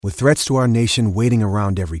With threats to our nation waiting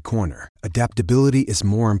around every corner, adaptability is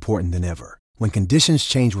more important than ever. When conditions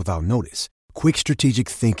change without notice, quick strategic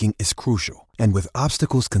thinking is crucial. And with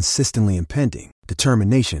obstacles consistently impending,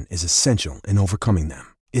 determination is essential in overcoming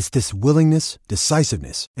them. It's this willingness,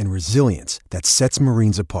 decisiveness, and resilience that sets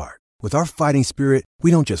Marines apart. With our fighting spirit, we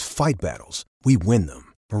don't just fight battles, we win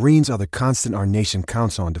them. Marines are the constant our nation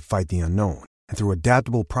counts on to fight the unknown. And through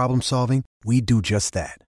adaptable problem solving, we do just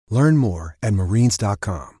that. Learn more at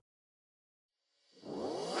marines.com.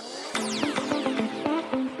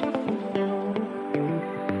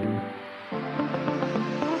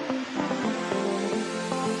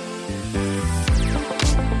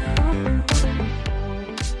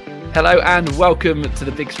 Hello and welcome to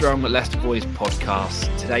the Big Strong Leicester Boys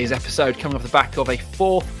podcast. Today's episode coming off the back of a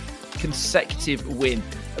fourth consecutive win.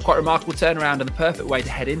 A quite remarkable turnaround and the perfect way to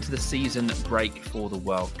head into the season break for the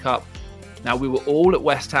World Cup. Now, we were all at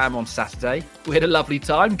West Ham on Saturday. We had a lovely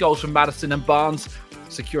time. Goals from Maddison and Barnes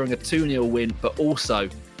securing a 2-0 win, but also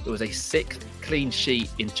there was a 6th clean sheet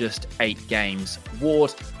in just 8 games.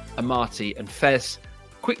 Ward, Amati and Fez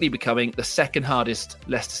quickly becoming the second hardest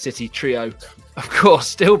Leicester City trio. Of course,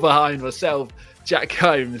 still behind myself, Jack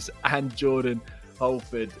Holmes and Jordan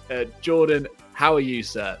Holford. Jordan, how are you,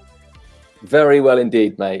 sir? Very well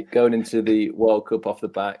indeed, mate. Going into the World Cup off the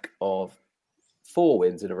back of 4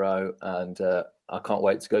 wins in a row, and I can't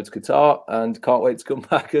wait to go to Qatar and can't wait to come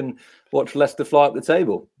back and watch Leicester fly up the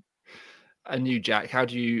table. And you, Jack, how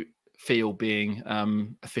do you feel being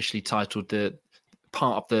officially titled the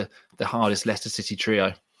part of the hardest Leicester City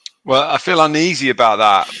trio? Well, I feel uneasy about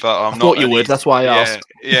that, but I thought you would. That's why I asked.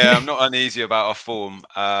 Yeah, I'm not uneasy about our form.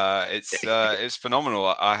 It's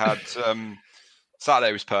phenomenal. I had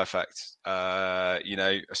Saturday was perfect.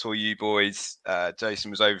 I saw you boys.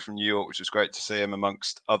 Jason was over from New York, which was great to see him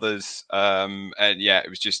amongst others. It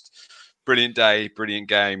was just brilliant day, brilliant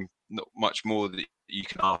game. Not much more that you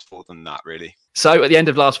can ask for than that, really. So at the end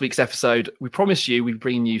of last week's episode, we promised you we'd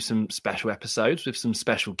bring you some special episodes with some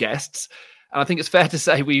special guests. And I think it's fair to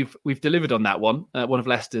say we've delivered on that one. One of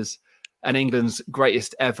Leicester's and England's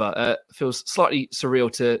greatest ever. Feels slightly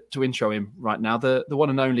surreal to intro him right now. The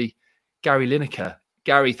one and only Gary Lineker.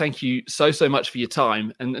 Gary, thank you so much for your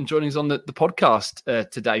time and joining us on the podcast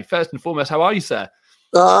today. First and foremost, how are you, sir?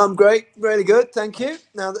 I'm great, really good, thank you.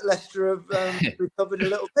 Now that Leicester have recovered a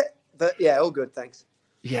little bit, but yeah, all good, thanks.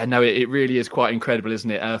 Yeah, no, it really is quite incredible,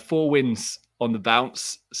 isn't it? 4 wins on the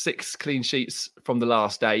bounce, 6 clean sheets from the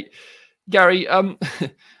last 8. Gary,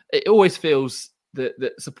 it always feels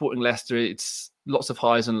that supporting Leicester, it's lots of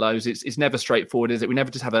highs and lows. It's never straightforward, is it? We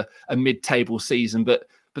never just have a mid-table season, but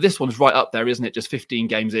this one's right up there, isn't it? Just 15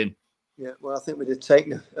 games in. Yeah, well, I think we'd have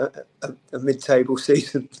taken a mid-table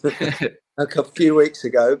season a few weeks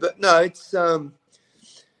ago, but no, it's and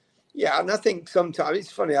I think sometimes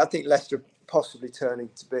it's funny. I think Leicester possibly turning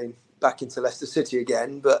to being back into Leicester City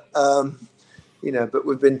again, but. But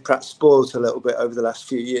we've been perhaps spoiled a little bit over the last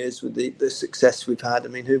few years with the success we've had. I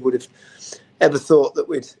mean, who would have ever thought that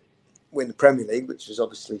we'd win the Premier League, which was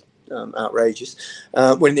obviously outrageous,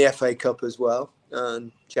 win the FA Cup as well,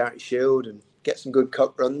 and Charity Shield, and get some good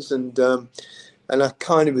cup runs. And I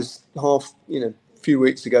kind of was a few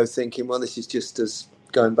weeks ago thinking, well, this is just us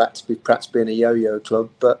going back to perhaps being a yo-yo club,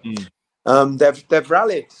 but. They've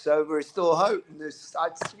rallied, so we restore hope.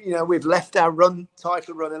 And we've left our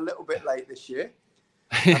title run a little bit late this year,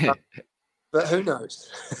 but who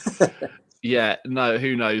knows? Yeah, no,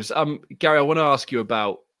 who knows? Gary, I want to ask you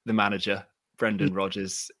about the manager, Brendan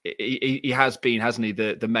Rodgers. He has been, hasn't he,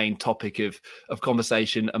 the main topic of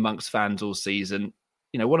conversation amongst fans all season.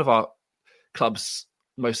 One of our club's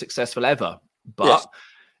most successful ever, but yes.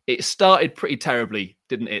 It started pretty terribly,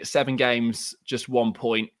 didn't it? 7 games, just 1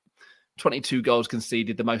 point. 22 goals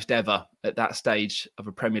conceded, the most ever at that stage of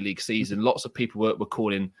a Premier League season. Lots of people were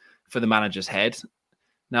calling for the manager's head.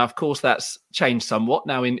 Now, of course, that's changed somewhat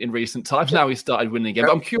now in recent times. Now he started winning again.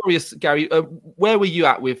 But I'm curious, Gary, where were you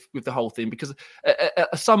at with the whole thing? Because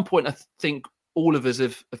at some point, I think all of us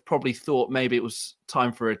have probably thought maybe it was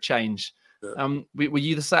time for a change. Yeah. Were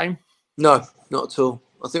you the same? No, not at all.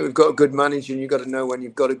 I think we've got a good manager, and you've got to know when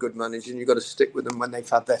you've got a good manager, and you've got to stick with them when they've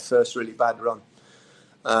had their first really bad run.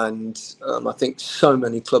 And I think so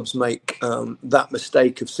many clubs make that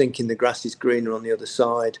mistake of thinking the grass is greener on the other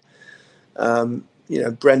side.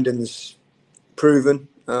 Brendan's proven.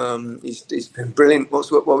 He's been brilliant.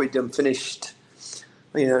 What we've done, finished,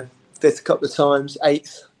 5th a couple of times,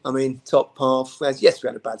 8th. I mean, top half. Yes, we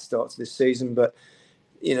had a bad start to this season, but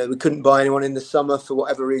we couldn't buy anyone in the summer for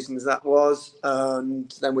whatever reasons that was.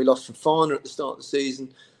 And then we lost from Fana at the start of the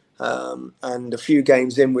season. And a few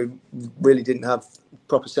games in, we really didn't have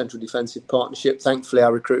proper central defensive partnership. Thankfully,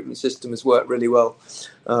 our recruitment system has worked really well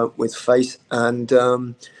with Faith, and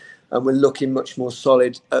we're looking much more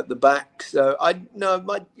solid at the back. So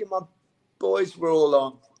my boys were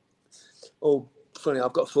all funny.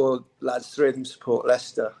 I've got 4 lads, 3 of them support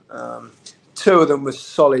Leicester. 2 of them was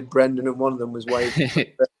solid Brendan, and 1 of them was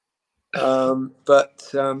Wade.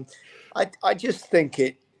 I just think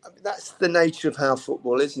that's the nature of how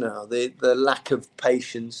football is now. The lack of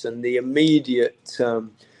patience and the immediate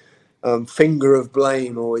finger of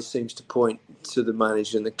blame always seems to point to the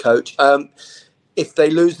manager and the coach. If they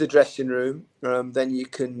lose the dressing room, then you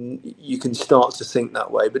can start to think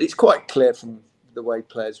that way. But it's quite clear from the way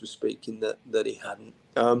players were speaking that he hadn't.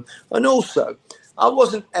 And also, I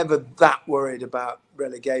wasn't ever that worried about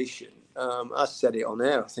relegation. I said it on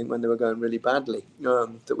air, I think, when they were going really badly,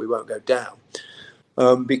 that we won't go down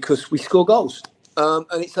because we score goals. And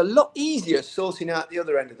it's a lot easier sorting out the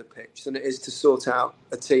other end of the pitch than it is to sort out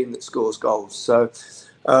a team that scores goals. So,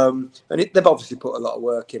 they've obviously put a lot of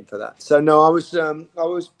work in for that. So, no, I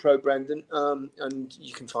was pro Brendan, and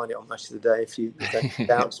you can find it on Match of the Day if any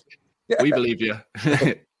doubts. We believe you.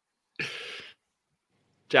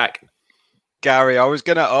 Jack. Gary, I was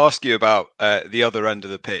going to ask you about the other end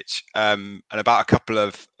of the pitch and about a couple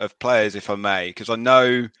of players, if I may, because I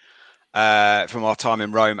know from our time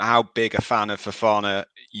in Rome how big a fan of Fofana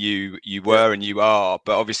you were and you are,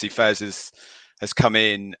 but obviously Fez has come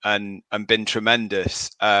in and been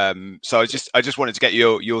tremendous. So I just wanted to get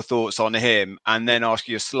your thoughts on him, and then ask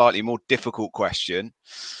you a slightly more difficult question: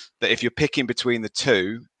 that if you're picking between the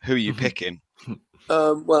two, who are you picking?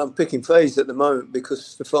 Well, I'm picking Faze at the moment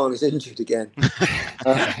because Fofana's injured again.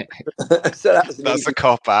 So that's a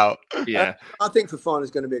cop out. Yeah, I think Fofana's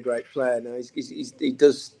going to be a great player. Now he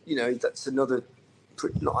does, that's another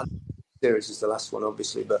not as serious as the last one,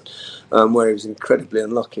 obviously, but where he was incredibly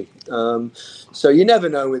unlucky. So you never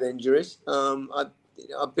know with injuries.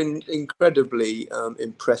 I've been incredibly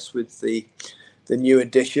impressed with the new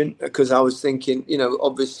addition, because I was thinking,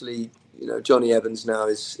 obviously. Johnny Evans now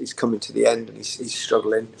is coming to the end, and he's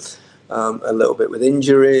struggling a little bit with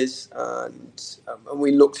injuries, and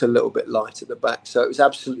we looked a little bit light at the back. So it was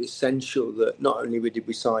absolutely essential that not only did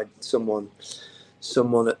we sign someone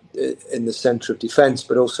in the centre of defence,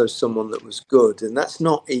 but also someone that was good, and that's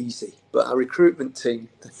not easy. But our recruitment team,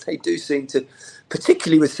 they do seem to,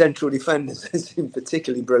 particularly with central defenders, they seem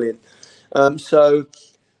particularly brilliant.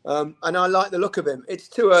 And I like the look of him. It's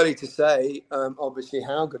too early to say, obviously,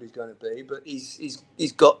 how good he's going to be, but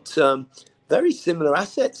he's got very similar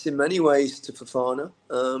assets in many ways to Fofana.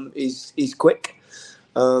 He's quick,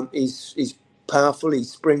 he's powerful, he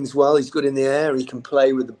springs well, he's good in the air, he can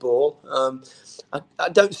play with the ball. I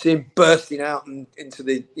don't see him bursting out into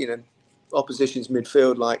the opposition's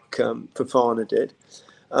midfield like Fofana did.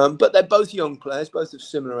 But they're both young players, both of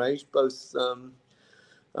similar age, both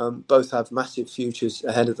have massive futures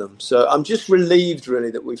ahead of them. So I'm just relieved,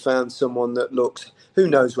 really, that we found someone that looks. Who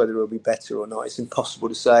knows whether he'll be better or not? It's impossible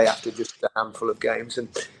to say after just a handful of games, and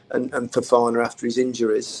Fofana after his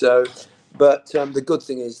injuries. So, but the good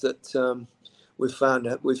thing is that we've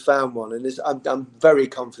found one, and I'm very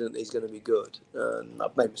confident that he's going to be good.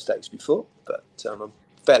 I've made mistakes before, but I'm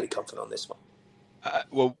fairly confident on this one.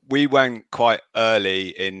 Well, we went quite early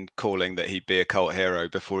in calling that he'd be a cult hero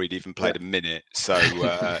before he'd even played a minute. So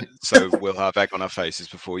we'll have egg on our faces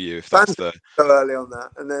before you if that's so early on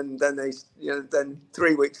that. And then they, then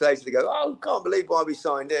 3 weeks later they go, "Oh, can't believe why we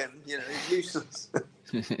signed him. He's useless."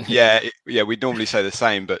 Yeah, we'd normally say the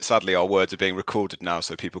same, but sadly our words are being recorded now,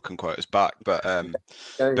 so people can quote us back. But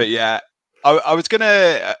yeah, I was going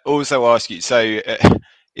to also ask you. So.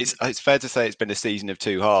 It's fair to say it's been a season of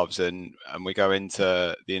 2 halves, and we go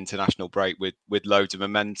into the international break with loads of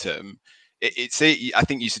momentum. I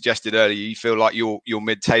think you suggested earlier you feel like you're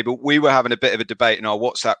mid-table. We were having a bit of a debate in our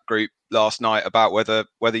WhatsApp group last night about whether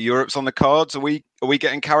Europe's on the cards. Are we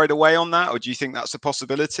getting carried away on that, or do you think that's a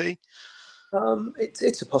possibility?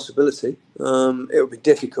 It's a possibility. It'll be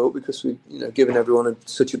difficult because we've given everyone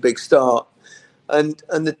such a big start, and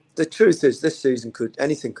the truth is this season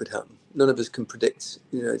anything could happen. None of us can predict.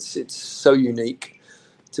 It's so unique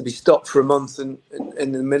to be stopped for a month and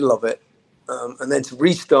in the middle of it, and then to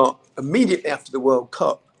restart immediately after the World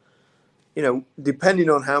Cup. Depending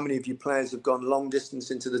on how many of your players have gone long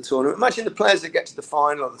distance into the tournament. Imagine the players that get to the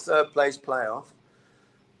final or the third place playoff,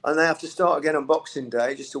 and they have to start again on Boxing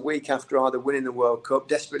Day, just a week after either winning the World Cup,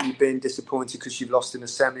 desperately being disappointed because you've lost in a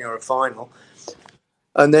semi or a final.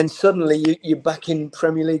 And then suddenly you're back in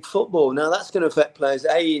Premier League football. Now that's going to affect players,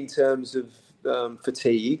 in terms of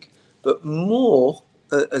fatigue, but more,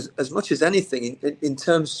 as much as anything, in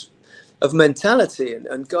terms mentality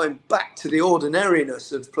and going back to the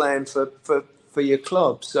ordinariness of playing for your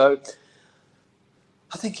club. So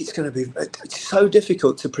I think it's going to be so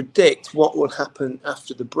difficult to predict what will happen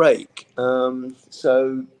after the break.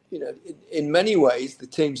 So, in many ways, the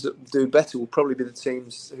teams that do better will probably be the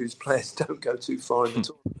teams whose players don't go too far in the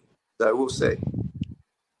tournament. So we'll see.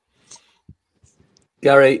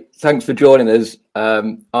 Gary, thanks for joining us.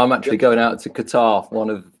 I'm actually going out to Qatar, one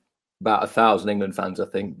of about 1,000 England fans, I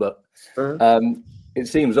think. But it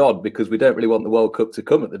seems odd because we don't really want the World Cup to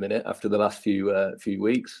come at the minute after the last few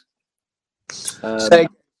weeks. Sorry,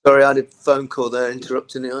 I had a phone call there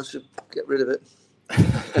interrupting it. I should get rid of it.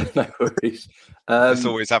 No worries. This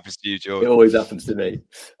always happens to you, George. It always happens to me.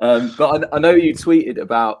 But I know you tweeted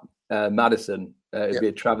about Maddison. It'd be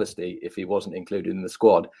a travesty if he wasn't included in the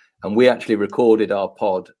squad. And we actually recorded our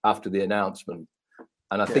pod after the announcement.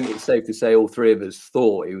 And I think it's safe to say all three of us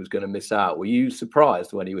thought he was going to miss out. Were you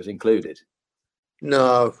surprised when he was included?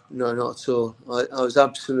 No, not at all. I was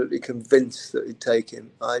absolutely convinced that he'd take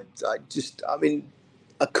him. I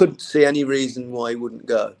couldn't see any reason why he wouldn't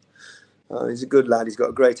go. He's a good lad. He's got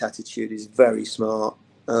a great attitude. He's very smart.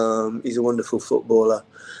 He's a wonderful footballer.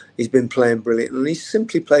 He's been playing brilliant, and he's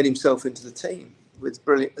simply played himself into the team with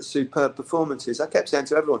brilliant, superb performances. I kept saying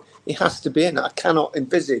to everyone, he has to be in. I cannot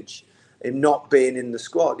envisage him not being in the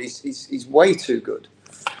squad. He's way too good.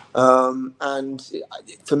 And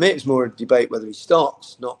for me, it's more a debate whether he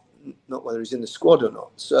starts, not whether he's in the squad or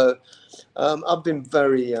not. So I've been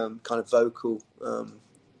very kind of vocal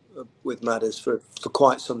with Madders for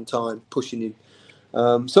quite some time, pushing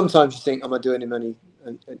him. Sometimes you think, am I doing him any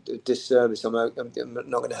a disservice? I'm not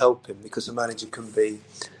going to help him because a manager can be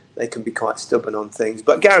quite stubborn on things.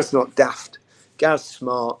 But Gareth's not daft. Gareth's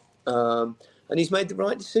smart, and he's made the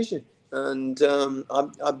right decision. And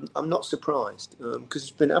I'm not surprised because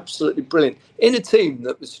it's been absolutely brilliant in a team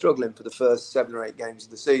that was struggling for the first 7 or 8 games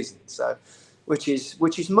of the season. So, which is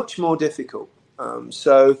much more difficult. Well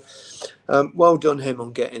done him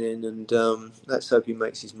on getting in, and let's hope he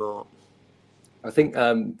makes his mark. I think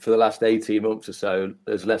for the last 18 months or so,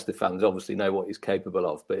 as Leicester fans obviously know what he's capable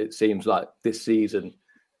of, but it seems like this season,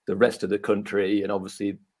 the rest of the country and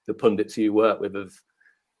obviously the pundits you work with have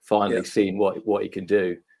finally seen what he can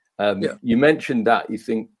do. You mentioned that you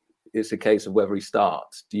think it's a case of whether he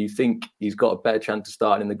starts. Do you think he's got a better chance of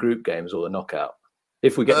starting in the group games or the knockout?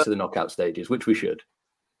 If we get to the knockout stages, which we should.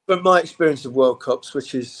 From my experience of World Cups,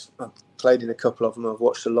 which is I've played in a couple of them, I've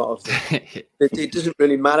watched a lot of them. It doesn't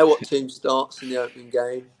really matter what team starts in the opening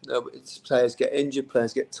game. Players get injured,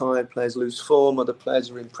 players get tired, players lose form, other players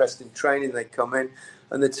are impressed in training, they come in,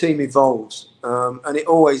 and the team evolves. And it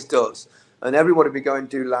always does. And everybody will be going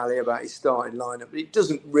doolally about his starting lineup, but it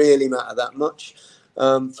doesn't really matter that much.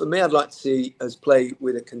 For me, I'd like to see us play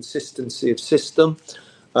with a consistency of system,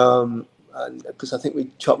 because I think we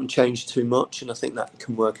chop and change too much, and I think that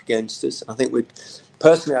can work against us. I think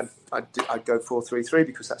I'd go 4-3-3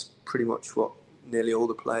 because that's pretty much what nearly all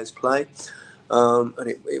the players play, and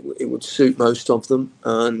it would suit most of them.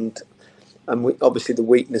 And obviously the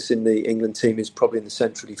weakness in the England team is probably in the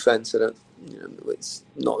central defence. It's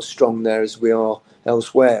not as strong there as we are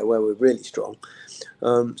elsewhere, where we're really strong.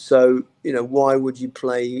 So why would you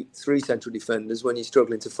play 3 central defenders when you're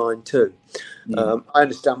struggling to find 2? I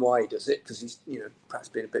understand why he does it because he's perhaps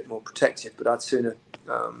being a bit more protected. But I'd sooner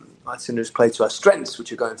just play to our strengths,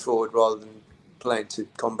 which are going forward, rather than playing to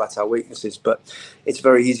combat our weaknesses. But it's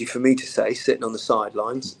very easy for me to say, sitting on the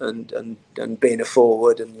sidelines and being a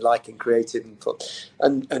forward and liking creative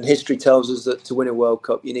and history tells us that to win a World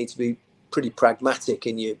Cup you need to be pretty pragmatic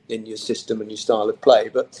in your system and your style of play.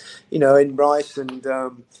 But in Rice and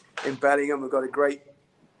in Bellingham, we've got a great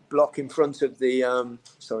block in front of the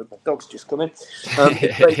sorry, my dog's just come in.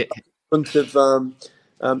 In front of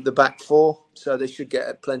the back 4, so they should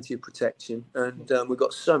get plenty of protection, and we've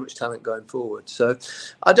got so much talent going forward. So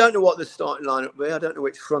I don't know what the starting lineup will be. I don't know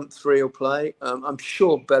which front 3 will play. I'm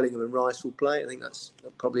sure Bellingham and Rice will play. I think that's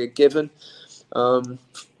probably a given.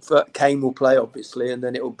 Kane will play, obviously, and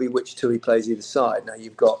then it will be which 2 he plays either side. Now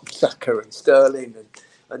you've got Saka and Sterling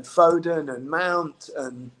and Foden and Mount,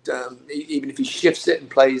 and even if he shifts it and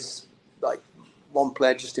plays like one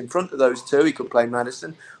player just in front of those 2, he could play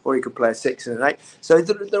Maddison, or he could play a 6 and an 8. So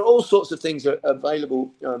there are all sorts of things are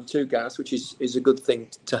available to Gareth, which is a good thing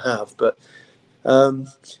to have. But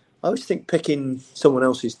I always think picking someone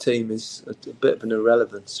else's team is a bit of an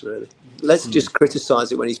irrelevance, really. Let's just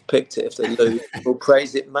criticise it when he's picked it if they lose. We'll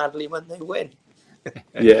praise it madly when they win.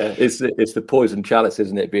 Yeah, it's the poison chalice,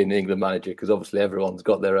 isn't it, being the England manager? Because obviously everyone's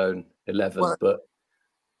got their own 11. Well, but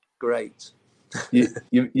great.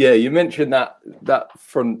 You mentioned that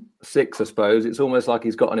front six. I suppose it's almost like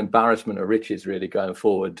he's got an embarrassment of riches really going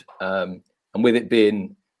forward. And with it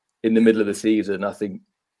being in the middle of the season, I think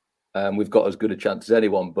we've got as good a chance as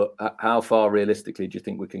anyone. But how far realistically do you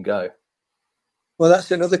think we can go? Well,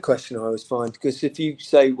 that's another question I always find, because if you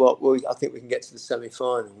say, well, I think we can get to the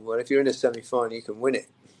semi-final. Well, if you're in a semi-final, you can win it,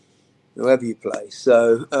 whoever you play.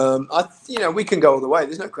 So, we can go all the way.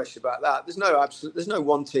 There's no question about that. There's no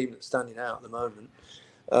one team that's standing out at the moment.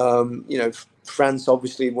 France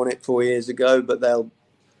obviously won it 4 years ago, but they'll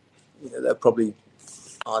probably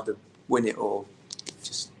either win it or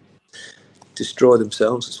just destroy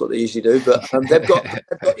themselves. That's what they usually do. But they've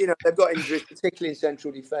got injuries, particularly in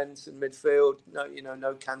central defence and midfield. No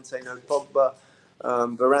Kante, no Pogba.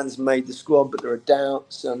 Varane's made the squad, but there are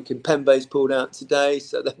doubts. Kimpembe's pulled out today,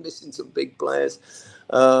 so they're missing some big players.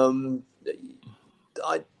 I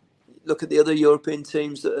look at the other European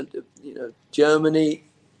teams that Germany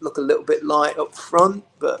look a little bit light up front,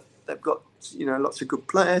 but they've got lots of good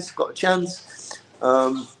players, got a chance.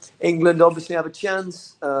 England obviously have a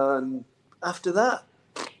chance. After that,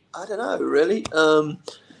 I don't know really.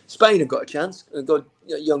 Spain have got a chance. They've got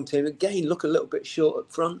a young team. Again, look a little bit short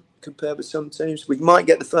up front compared with some teams. We might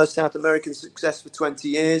get the first South American success for 20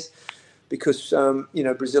 years because,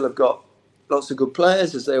 Brazil have got lots of good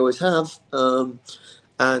players, as they always have.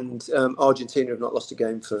 And Argentina have not lost a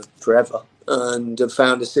game for forever and have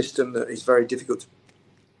found a system that is very difficult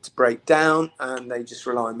to break down, and they just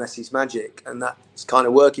rely on Messi's magic, and that's kind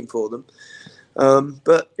of working for them.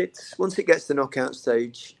 But it's once it gets to the knockout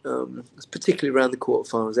stage, it's particularly around the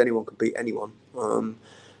quarterfinals, anyone can beat anyone,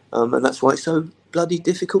 and that's why it's so bloody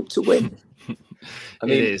difficult to win. I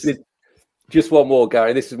mean, just one more,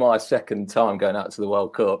 Gary. This is my second time going out to the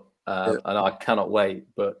World Cup, and I cannot wait.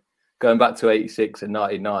 But going back to '86 and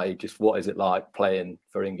 1990, just what is it like playing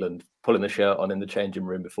for England, pulling the shirt on in the changing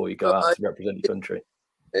room before you go out to represent your country?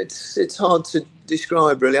 It's hard to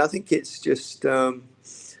describe, really. I think it's just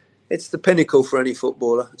it's the pinnacle for any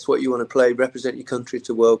footballer. It's what you want to play, represent your country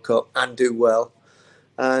to World Cup and do well,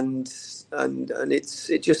 and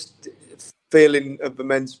it's just feeling of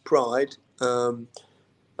immense pride. And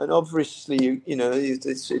obviously,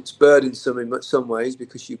 it's burdensome in some ways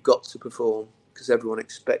because you've got to perform, because everyone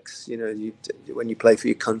expects, you when you play for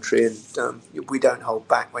your country, and we don't hold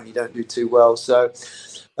back when you don't do too well. So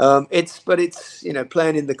it's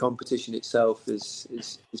playing in the competition itself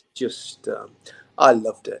is just. I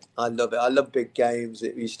loved it. I love it. I love big games.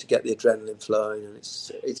 It used to get the adrenaline flowing, and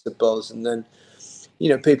it's a buzz. And then,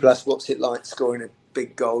 people ask, what's it like scoring a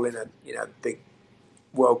big goal in a big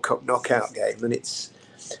World Cup knockout game? And it's,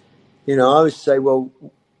 I always say, well,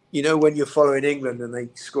 when you're following England and they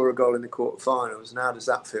score a goal in the quarterfinals, and how does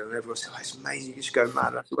that feel? And everyone says, oh, it's amazing. You just go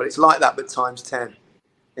mad. Well, it's like that, but times 10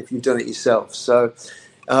 if you've done it yourself. So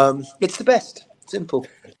it's the best. Simple.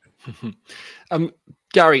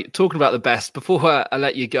 Gary, talking about the best, before I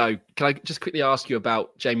let you go, can I just quickly ask you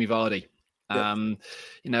about Jamie Vardy? Yeah.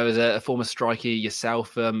 As a former striker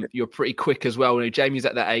yourself, you're pretty quick as well. Jamie's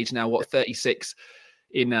at that age now, 36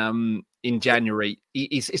 in January.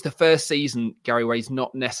 It's the first season, Gary, where he's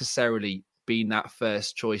not necessarily been that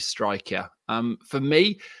first choice striker. For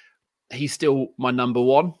me, he's still my number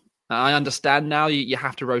one. I understand now you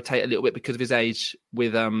have to rotate a little bit because of his age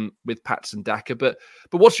with Patson Daka. But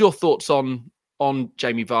what's your thoughts on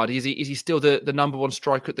Jamie Vardy? Is he still the number one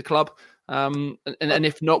striker at the club? And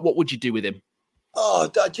if not, what would you do with him? Oh,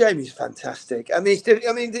 Jamie's fantastic. I mean,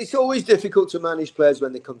 it's always difficult to manage players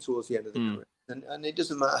when they come towards the end of the career, and it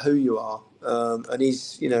doesn't matter who you are. And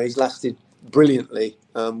he's lasted brilliantly,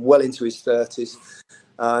 well into his 30s.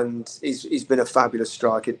 And he's been a fabulous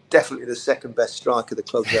striker, definitely the second best striker the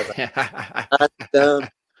club's ever had.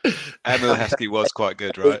 Emil Heskey was quite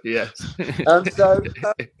good, right? Yes. So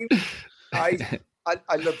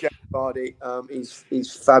I love Jamie Vardy.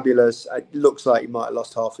 He's fabulous. It looks like he might have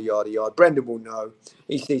lost half a yard. Brendan will know.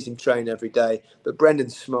 He sees him train every day. But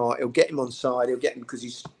Brendan's smart. He'll get him on side. He'll get him because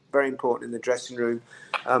he's very important in the dressing room.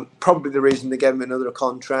 Probably the reason they gave him another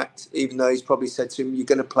contract, even though he's probably said to him, you're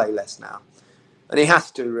going to play less now. And he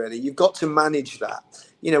has to, really. You've got to manage that.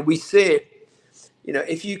 We see it.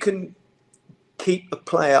 If you can keep a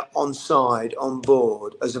player on side, on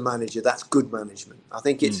board as a manager, that's good management. I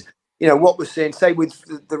think it's, what we're seeing, say with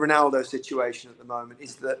the Ronaldo situation at the moment,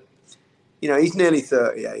 is that, he's nearly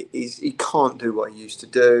 38. He can't do what he used to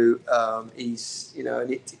do. And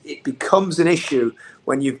it becomes an issue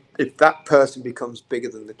if that person becomes bigger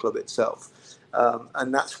than the club itself.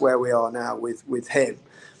 And that's where we are now with him.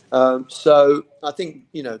 So I think,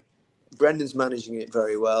 Brendan's managing it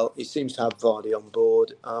very well. He seems to have Vardy on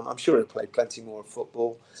board. I'm sure he'll play plenty more of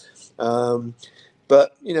football.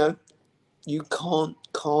 But, you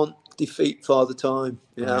can't defeat Father Time.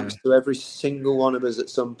 It happens to every single one of us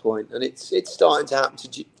at some point, and it's starting to happen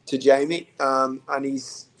to Jamie. And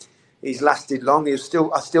he's lasted long. I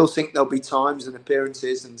still think there'll be times and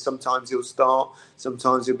appearances, and sometimes he'll start,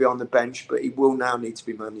 sometimes he'll be on the bench, but he will now need to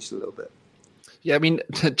be managed a little bit. Yeah, I mean,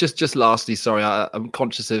 just lastly, sorry, I'm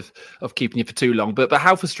conscious of keeping you for too long, but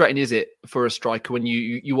how frustrating is it for a striker when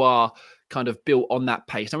you are kind of built on that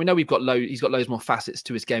pace? Now we know he's got loads more facets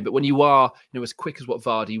to his game, but when you are, as quick as what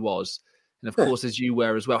Vardy was, and of course as you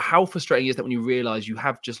were as well, how frustrating is that when you realise you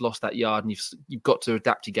have just lost that yard and you've got to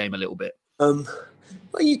adapt your game a little bit? Well,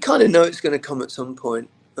 you kind of know it's going to come at some point,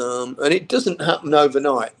 and it doesn't happen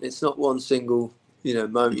overnight. It's not one single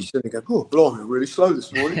moment you suddenly go, oh, blimey, I'm really slow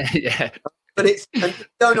this morning. Yeah. But and you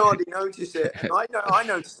don't hardly notice it. And I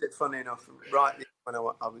noticed it, funny enough, right when I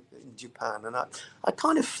was in Japan. And I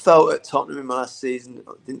kind of felt at Tottenham in my last season,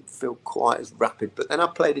 I didn't feel quite as rapid. But then I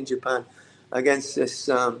played in Japan against this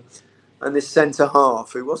centre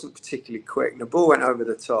half who wasn't particularly quick. And the ball went over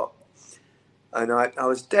the top. And I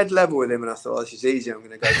was dead level with him. And I thought, this is easy. I'm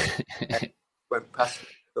going to go. Went past me.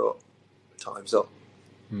 I thought, time's up.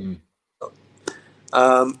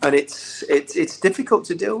 And it's difficult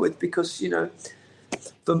to deal with because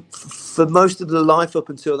for most of the life up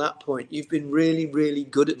until that point you've been really, really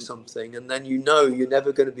good at something, and then you're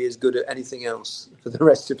never going to be as good at anything else for the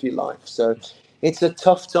rest of your life. So it's a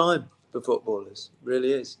tough time for footballers, it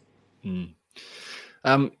really is.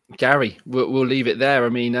 Gary, we'll leave it there. I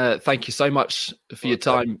mean, thank you so much for your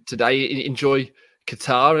time today. Enjoy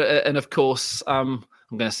Qatar, and of course, I'm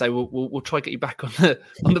going to say we'll try to get you back on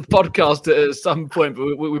the podcast at some point,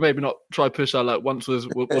 but we maybe not try push our luck. Once was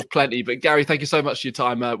plenty. But Gary, thank you so much for your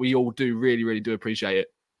time. We all do really, really do appreciate it.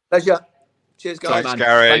 Pleasure. Cheers, guys. Thanks,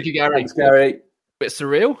 Gary. Thank you, Gary. Thanks, Gary. A bit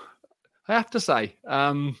surreal, I have to say.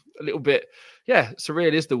 A little bit,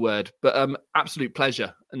 surreal is the word, but absolute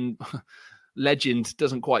pleasure. And legend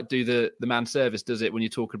doesn't quite do the man service, does it? When you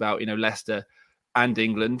talk about Leicester and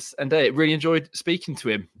England, and really enjoyed speaking to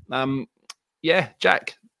him.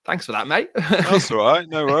 Jack, thanks for that, mate. That's all right.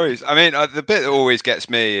 No worries. I mean, the bit that always gets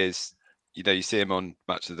me is, you see him on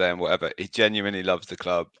Match of the Day and whatever. He genuinely loves the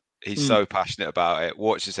club. He's so passionate about it.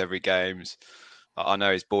 Watches every games. I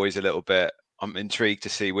know his boys a little bit. I'm intrigued to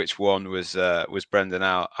see which one was Brendan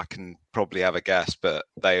out. I can probably have a guess, but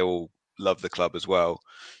they all love the club as well.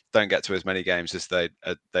 Don't get to as many games as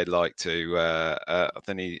they'd like to.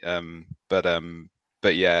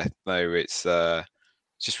 But yeah, no, it's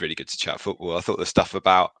just really good to chat football. I thought the stuff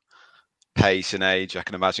about pace and age, I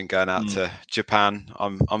can imagine going out to Japan.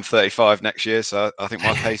 I'm 35 next year, so I think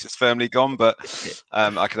my pace is firmly gone. But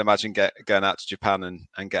I can imagine going out to Japan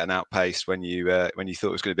and getting outpaced when you thought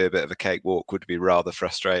it was going to be a bit of a cakewalk would be rather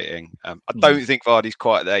frustrating. I don't think Vardy's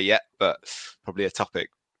quite there yet, but probably a topic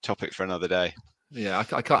for another day. Yeah,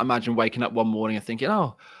 I can't imagine waking up one morning and thinking,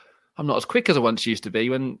 oh, I'm not as quick as I once used to be,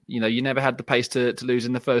 when you never had the pace to lose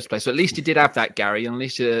in the first place. So at least you did have that, Gary, and at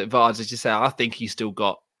least Vards, as you say, I think he's still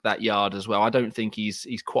got that yard as well. I don't think he's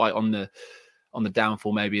quite on the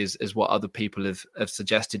downfall maybe as what other people have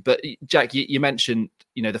suggested. But Jack, you mentioned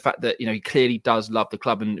the fact that he clearly does love the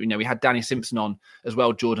club, and we had Danny Simpson on as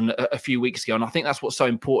well, Jordan, a few weeks ago, and I think that's what's so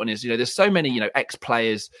important is there's so many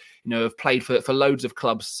ex-players have played for loads of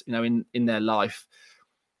clubs in their life,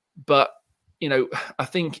 but I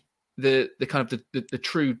think the kind of the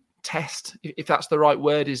true test, if that's the right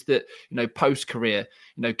word, is that post career,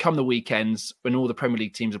 come the weekends when all the Premier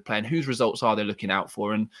League teams are playing, whose results are they looking out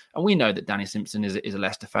for? And we know that Danny Simpson is a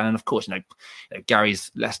Leicester fan, and of course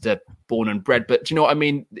Gary's Leicester born and bred. But do you know what I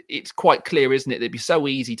mean? It's quite clear, isn't it? It'd be so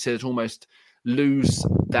easy to almost lose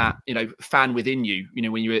that fan within you.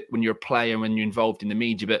 When you're a player, when you're involved in the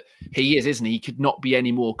media. But he isn't he? He could not be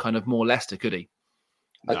any more Leicester, could he?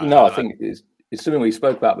 No, I think it's something we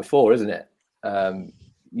spoke about before, isn't it?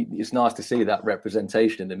 It's nice to see that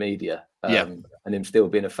representation in the media, and him still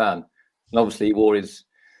being a fan. And obviously, he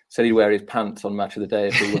said he'd wear his pants on Match of the Day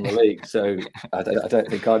if he won the league. So I don't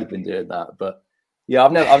think I'd have been doing that. But yeah,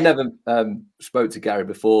 I've never spoke to Gary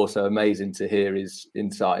before. So amazing to hear his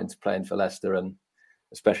insight into playing for Leicester and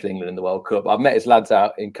especially England in the World Cup. I've met his lads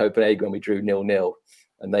out in Copenhagen when we drew 0-0,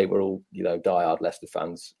 and they were all diehard Leicester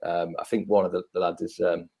fans. I think one of the lads is.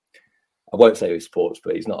 I won't say who he supports,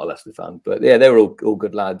 but he's not a Leicester fan. But yeah, they were all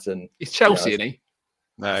good lads. And he's Chelsea, isn't he?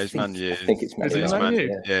 No, he's Man U. I think it's Man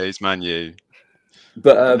U. Yeah, he's Man U.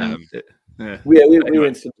 But we were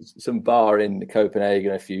in some bar in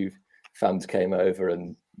Copenhagen. A few fans came over,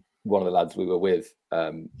 and one of the lads we were with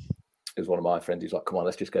it was one of my friends. He's like, "Come on,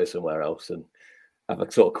 let's just go somewhere else and have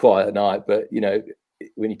a sort of quiet night." But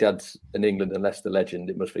when your dad's an England and Leicester legend,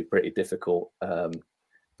 it must be pretty difficult. But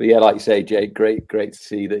yeah, like you say, Jake, great to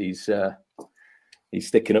see that he's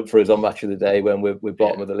sticking up for us on Match of the Day when we're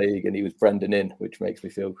bottom of the league, and he was Brendan in, which makes me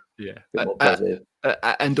feel a bit more positive.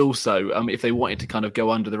 And also, if they wanted to kind of go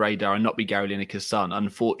under the radar and not be Gary Lineker's son,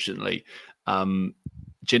 unfortunately,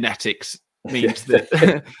 genetics means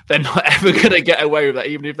that they're not ever going to get away with that,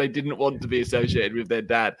 even if they didn't want to be associated with their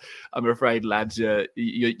dad. I'm afraid, lads,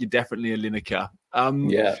 you're definitely a Lineker.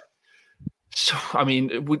 Yeah. So, I mean,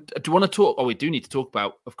 do you want to talk? Oh, we do need to talk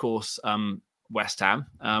about, of course, West Ham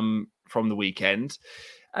from the weekend.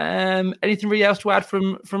 Anything really else to add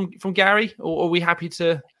from Gary, or are we happy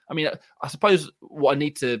to? I mean, I suppose what I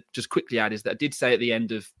need to just quickly add is that I did say at the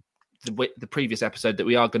end of the previous episode that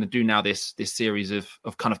we are going to do now this series of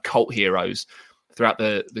kind of cult heroes throughout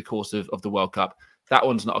the course of the World Cup. That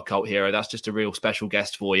one's not a cult hero. That's just a real special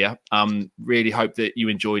guest for you. Really hope that you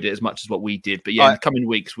enjoyed it as much as what we did. But yeah, in the coming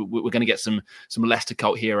weeks, we're going to get some Leicester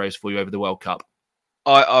cult heroes for you over the World Cup.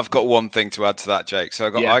 I've got one thing to add to that, Jake. So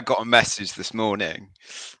I got a message this morning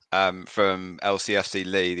from LCFC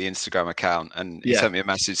Lee, the Instagram account, and he sent me a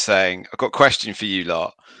message saying, "I've got a question for you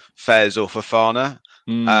lot, Fez or Fofana?"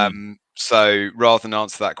 So rather than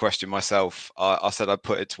answer that question myself, I said I'd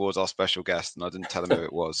put it towards our special guest, and I didn't tell him who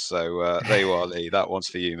it was. So there you are, Lee. That one's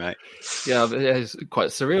for you, mate. Yeah, it's quite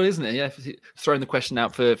surreal, isn't it? Yeah, throwing the question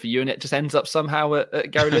out for you, and it just ends up somehow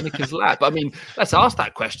at Gary Lineker's lap. But I mean, let's ask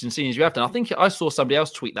that question, seeing as you have done. I think I saw somebody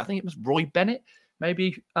else tweet that. I think it was Roy Bennett,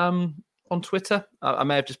 maybe on Twitter. I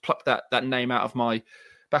may have just plucked that name out of my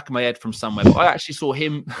back of my head from somewhere, but I actually saw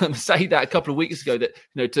him say that a couple of weeks ago,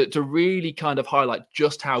 that to really kind of highlight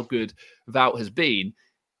just how good Wout has been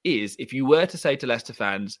is, if you were to say to Leicester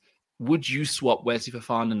fans, would you swap Wesley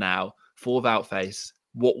Fofana now for Wout Faes,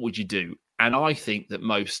 what would you do? And I think that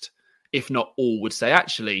most, if not all, would say,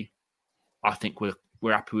 actually, I think we're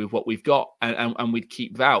happy with what we've got, and we'd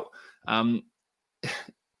keep Wout.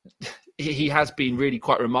 He has been really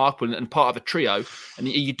quite remarkable and part of a trio. And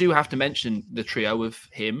you do have to mention the trio of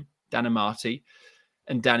him, Dan Amartey,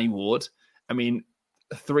 and Danny Ward. I mean,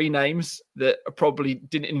 3 names that I probably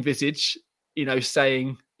didn't envisage,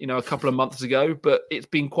 saying, a couple of months ago, but it's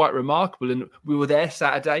been quite remarkable. And we were there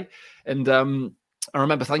Saturday. And I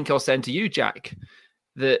remember, I think I was saying to you, Jack,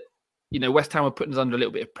 that, West Ham were putting us under a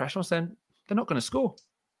little bit of pressure. I was saying, they're not going to score.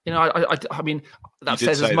 I mean, that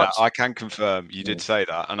says as much. That. I can confirm you did say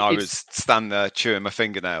that, and I was standing there chewing my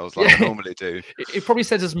fingernails like I normally do. It probably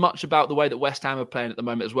says as much about the way that West Ham are playing at the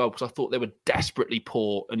moment as well, because I thought they were desperately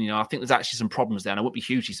poor, and I think there's actually some problems there. And I wouldn't be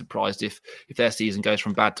hugely surprised if their season goes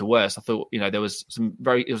from bad to worse. I thought there was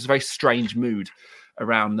it was a very strange mood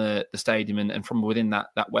around the stadium and from within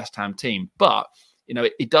that West Ham team. But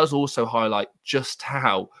it does also highlight just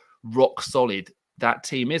how rock solid that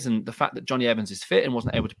team is, and the fact that Johnny Evans is fit and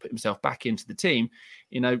wasn't able to put himself back into the team.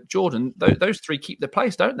 Jordan, those 3 keep their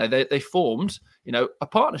place, don't they? They formed, a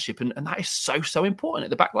partnership, and that is so important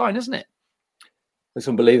at the back line, isn't it? It's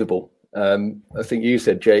unbelievable. I think you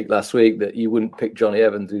said, Jake, last week that you wouldn't pick Johnny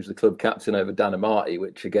Evans, who's the club captain, over Dan Amartey,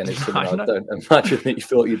 which again is something I don't imagine that you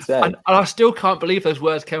thought you'd say. And I still can't believe those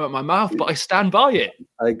words came out of my mouth, but I stand by it.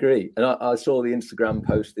 I agree. And I saw the Instagram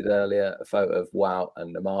posted earlier a photo of Wout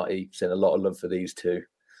and Amartey, saying a lot of love for these two.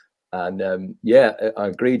 And I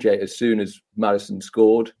agree, Jake. As soon as Madison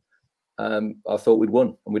scored, I thought we'd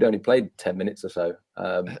won, and we'd only played 10 minutes or so.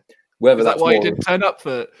 Is that why you didn't turn up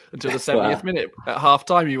until the 70th minute? At half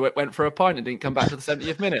time, you went for a pint and didn't come back to the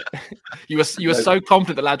 70th minute. You were so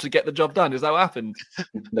confident the lads would get the job done. Is that what happened?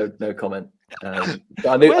 No comment.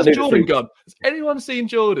 Where's Jordan gone? Has anyone seen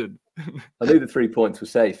Jordan? I knew the 3 points were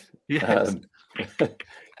safe. Yes.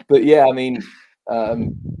 But yeah, I mean,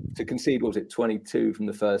 to concede, what was it, 22 from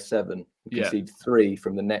the first 7, concede 3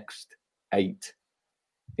 from the next 8,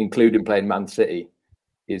 including playing Man City,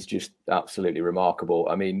 is just absolutely remarkable.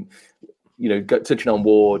 I mean, touching on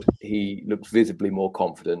Ward, he looks visibly more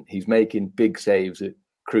confident. He's making big saves at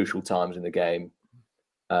crucial times in the game.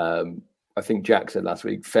 I think Jack said last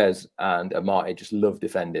week, Fez and Amartey just love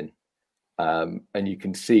defending. And you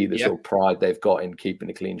can see the sort of pride they've got in keeping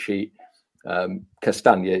a clean sheet.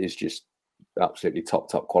 Castagna is just absolutely top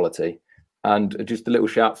quality. And just a little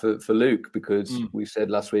shout for Luke, because we said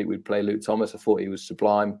last week we'd play Luke Thomas. I thought he was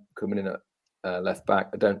sublime coming in at left back.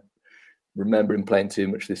 I don't remember him playing too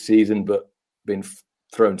much this season, but been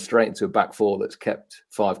thrown straight into a back 4 that's kept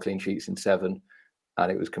 5 clean sheets in 7,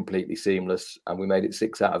 and it was completely seamless. And we made it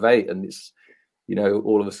 6 out of 8. And it's,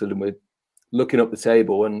 all of a sudden we're looking up the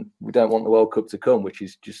table, and we don't want the World Cup to come, which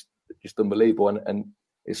is just unbelievable. And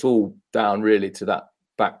it's all down really to that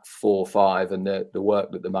back 4-5 and the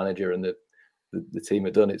work that the manager and the team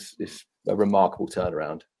have done, it's a remarkable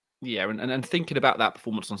turnaround. Yeah, and thinking about that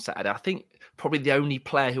performance on Saturday, I think probably the only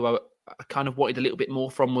player who I kind of wanted a little bit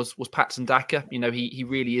more from was Patson Daka. You know, he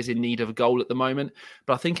really is in need of a goal at the moment,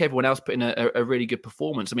 but I think everyone else put in a really good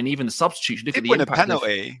performance. I mean, even the substitution. Look at the win impact. A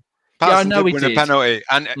penalty. Yeah, I know did he win did. A penalty,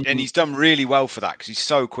 and he's done really well for that because he's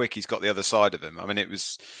so quick. He's got the other side of him. I mean, it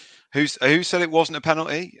was who said it wasn't a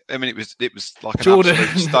penalty? I mean, it was like an Jordan,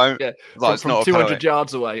 absolute stone. Yeah, like, from 200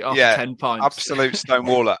 yards away after 10 pints. Absolute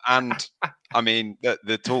stonewaller. And I mean,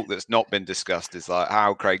 the talk that's not been discussed is like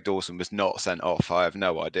how Craig Dawson was not sent off. I have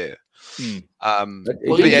no idea.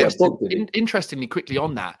 Interestingly, quickly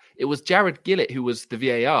on that, it was Jared Gillett who was the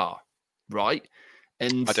VAR, right?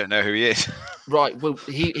 And I don't know who he is. Right. Well,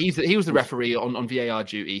 he was the referee on VAR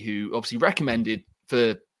duty who obviously recommended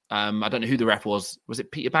for I don't know who the ref was. Was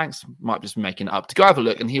it Peter Banks? Might just be making it up. To go have a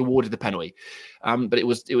look, and he awarded the penalty. But it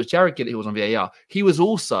was Jared Gillett who was on VAR. He was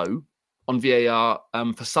also on VAR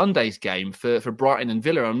for Sunday's game for Brighton and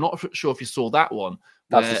Villa. I'm not sure if you saw that one.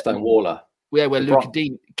 That's the Stonewaller. Where Luca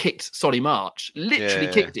Dean kicked Solly March,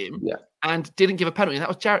 literally kicked him, and didn't give a penalty. And that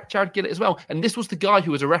was Jared Gillett as well. And this was the guy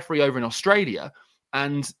who was a referee over in Australia,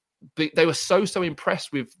 and they were so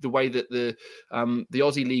impressed with the way that the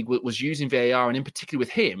Aussie League was using VAR, and in particular with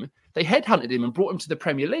him, they headhunted him and brought him to the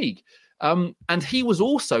Premier League. And he was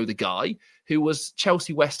also the guy who was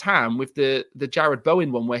Chelsea West Ham with the Jared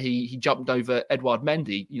Bowen one, where he jumped over Edouard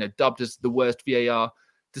Mendy, dubbed as the worst VAR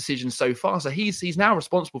decision so far. So he's now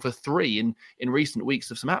responsible for 3 in recent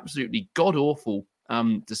weeks of some absolutely god awful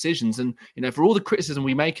decisions. And for all the criticism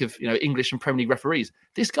we make of English and Premier League referees,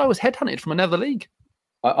 this guy was headhunted from another league.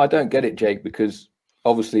 I don't get it, Jake, because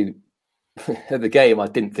obviously at the game I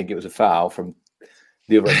didn't think it was a foul from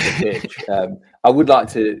the other end of the pitch. I would like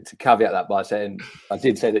to caveat that by saying I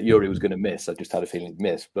did say that Yuri was going to miss. I just had a feeling he'd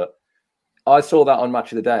miss. But I saw that on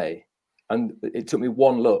Match of the Day, and it took me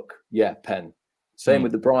one look. Yeah, pen. Same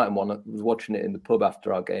with the Brighton one. I was watching it in the pub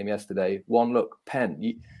after our game yesterday. One look, pen.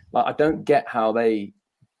 I don't get how they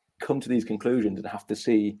come to these conclusions and have to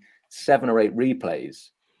see 7 or 8 replays.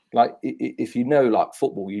 Like, if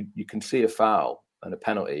football, you can see a foul and a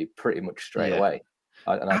penalty pretty much straight away.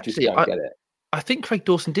 I just don't get it. I think Craig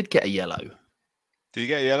Dawson did get a yellow. Did he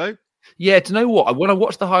get a yellow? Yeah, do you know what? When I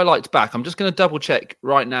watched the highlights back, I'm just going to double check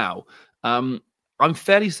right now. I'm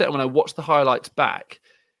fairly certain when I watched the highlights back,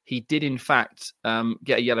 he did in fact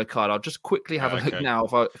get a yellow card. I'll just quickly have a look now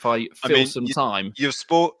if I fill some time. You're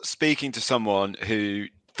speaking to someone who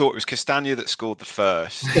thought it was Castagna that scored the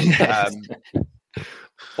first.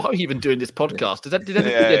 Why are you even doing this podcast?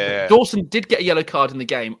 Dawson did get a yellow card in the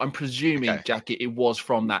game. I'm presuming, Jackie, it was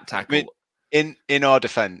from that tackle. I mean, in our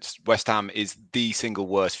defence, West Ham is the single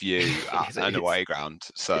worst view at an away ground.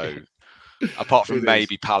 So, apart from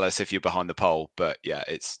maybe Palace if you're behind the pole, but yeah,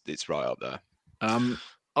 it's right up there.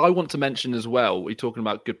 I want to mention as well, we're talking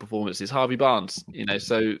about good performances. Harvey Barnes,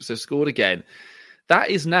 so scored again. That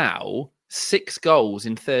is now 6 goals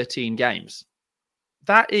in 13 games.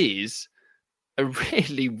 That is a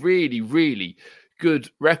really, really, really good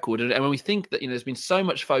record. And when we think that, there's been so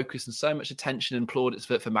much focus and so much attention and plaudits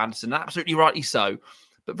for Maddison, absolutely rightly so,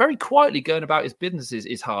 but very quietly going about his business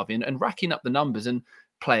is Harvey and racking up the numbers and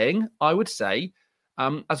playing, I would say,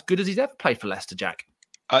 as good as he's ever played for Leicester, Jack.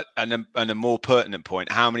 And a more pertinent point,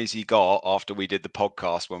 how many has he got after we did the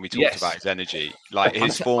podcast when we talked about his energy? Like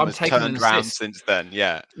his form has turned around since then.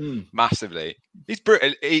 Yeah, massively. He's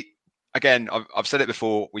brutal. Again, I've said it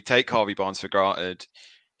before, we take Harvey Barnes for granted.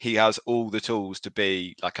 He has all the tools to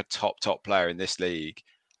be like a top player in this league.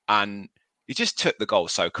 And he just took the goal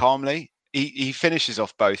so calmly. He finishes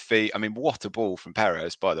off both feet. I mean, what a ball from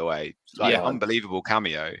Perez, by the way. Unbelievable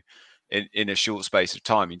cameo in a short space of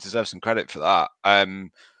time. He deserves some credit for that.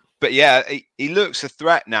 But yeah, he looks a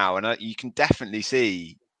threat now. And you can definitely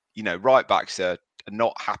see, right backs are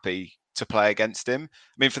not happy to play against him.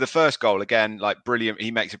 I mean, for the first goal, again, brilliant.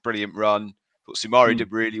 He makes a brilliant run. Thought Sumari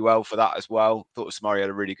did really well for that as well. Thought Sumari had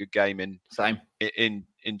a really good game in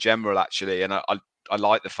general, actually. And I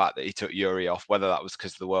like the fact that he took Yuri off, whether that was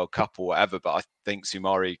because of the World Cup or whatever. But I think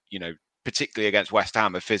Sumari, particularly against West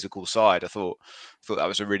Ham, a physical side, I thought that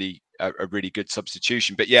was a really good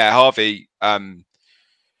substitution. But yeah, Harvey,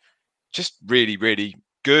 just really, really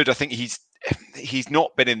good. I think he's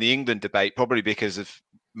not been in the England debate probably because of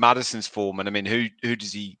Maddison's form, and I mean, who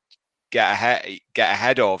does he get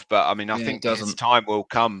ahead of? But I mean, I think his time will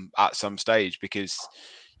come at some stage because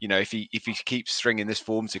if he keeps stringing this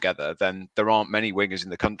form together, then there aren't many wingers in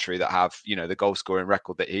the country that have the goal scoring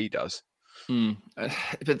record that he does.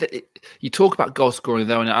 But you talk about goal scoring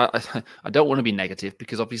though, and I don't want to be negative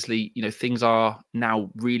because obviously things are now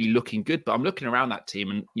really looking good. But I'm looking around that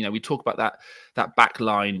team, and we talk about that back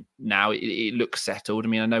line now. It looks settled. I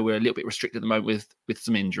mean, I know we're a little bit restricted at the moment with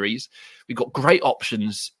some injuries. We've got great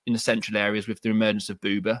options in the central areas with the emergence of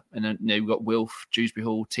Booba, and then we've got Wilf, Dewsbury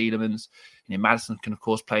Hall, Tielemans. Maddison can of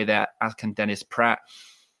course play there, as can Dennis Pratt.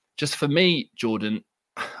 Just for me, Jordan,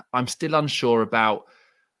 I'm still unsure about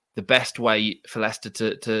the best way for Leicester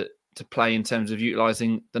to play in terms of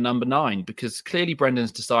utilising the number 9, because clearly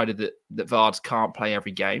Brendan's decided that Vards can't play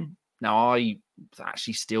every game. Now, I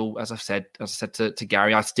actually still, as I said to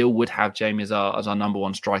Gary, I still would have Jamie as our number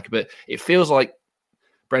 1 striker, but it feels like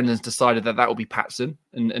Brendan's decided that will be Patson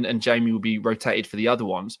and Jamie will be rotated for the other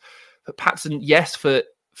ones. But Patson, yes, for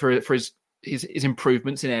his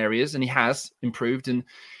improvements in areas, and he has improved, and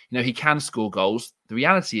he can score goals. The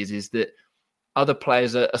reality is that other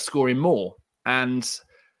players are scoring more. And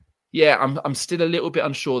yeah, I'm still a little bit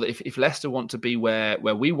unsure that if Leicester want to be where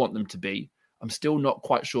we want them to be, I'm still not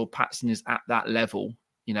quite sure Patson is at that level,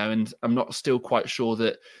 and I'm not still quite sure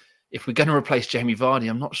that if we're going to replace Jamie Vardy,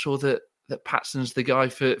 I'm not sure that Patson's the guy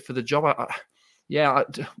for the job.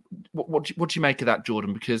 What do you make of that,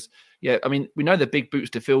 Jordan? Because, yeah, I mean, we know they're big boots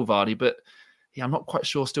to fill, Vardy, but yeah, I'm not quite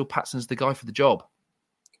sure still Patson's the guy for the job.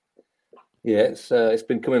 Yeah, it's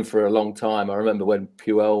been coming for a long time. I remember when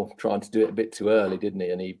Puel tried to do it a bit too early, didn't he?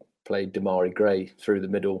 And he played Damari Gray through the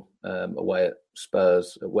middle away at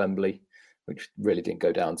Spurs at Wembley, which really didn't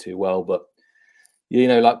go down too well. But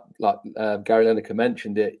like Gary Lineker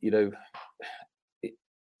mentioned it,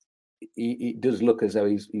 it does look as though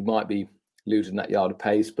he might be losing that yard of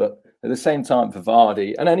pace. But at the same time, for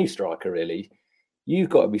Vardy and any striker really, you've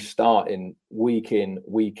got to be starting week in,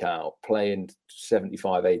 week out, playing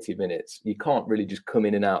 75, 80 minutes. You can't really just come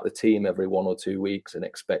in and out of the team every 1 or 2 weeks and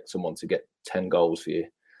expect someone to get 10 goals for you.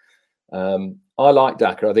 I like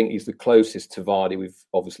Daka. I think he's the closest to Vardy we've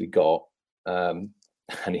obviously got. And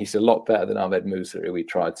he's a lot better than Ahmed Musa, who we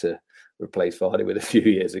tried to replace Vardy with a few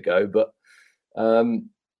years ago. But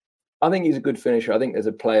I think he's a good finisher. I think there's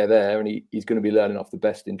a player there, and he's going to be learning off the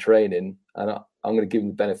best in training. And I'm going to give him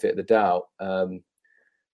the benefit of the doubt.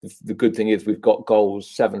 The good thing is we've got goals,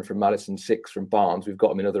 7 from Maddison, 6 from Barnes. We've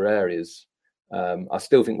got him in other areas. I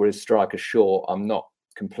still think we're his striker short. I'm not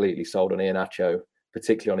completely sold on Iheanacho,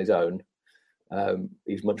 particularly on his own.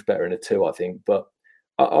 He's much better in a 2, I think. But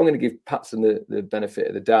I'm going to give Patson the benefit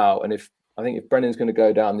of the doubt. And if Brennan's going to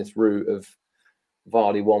go down this route of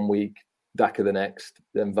Vardy 1 week, Daka the next,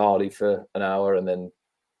 then Vardy for an hour, and then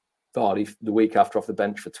Vardy the week after off the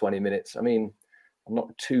bench for 20 minutes. I mean, I'm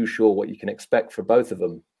not too sure what you can expect for both of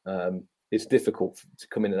them. It's difficult to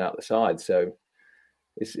come in and out the side. So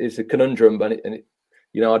it's a conundrum, but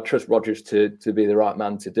I trust Rodgers to be the right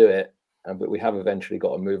man to do it. But we have eventually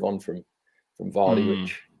got to move on from Vardy,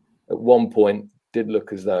 which at one point did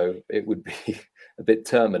look as though it would be a bit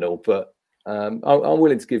terminal. But I'm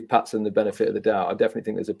willing to give Patson the benefit of the doubt. I definitely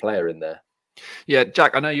think there's a player in there. Yeah,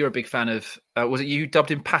 Jack, I know you're a big fan of, was it you who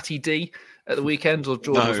dubbed him Patty D at the weekend, or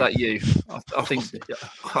Jordan, was that you? I think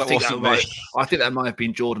that might have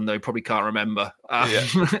been Jordan, though. Probably can't remember.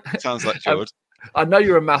 Sounds like Jordan. I know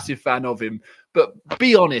you're a massive fan of him, but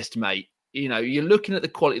be honest, mate. You're looking at the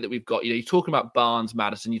quality that we've got. You're talking about Barnes,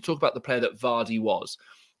 Maddison. You talk about the player that Vardy was,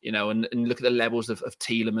 and look at the levels of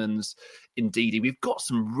Tielemans, Ndidi. We've got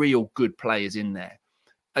some real good players in there.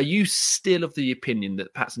 Are you still of the opinion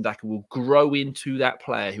that Patson Daka will grow into that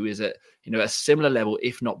player who is at a similar level,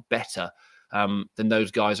 if not better, than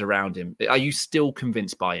those guys around him? Are you still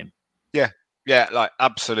convinced by him? Yeah, like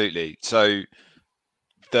absolutely. So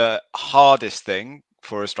the hardest thing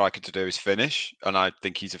for a striker to do is finish, and I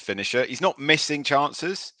think he's a finisher. He's not missing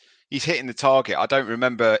chances. He's hitting the target. I don't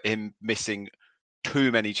remember him missing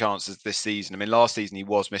too many chances this season. I mean, last season he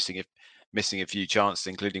was missing a few chances,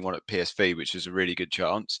 including one at PSV, which was a really good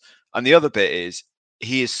chance. And the other bit is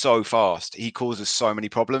he is so fast. He causes so many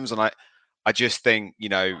problems. And I just think,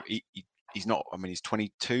 he's not, I mean, he's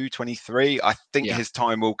 22, 23. I think his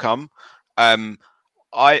time will come. I've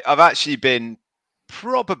actually been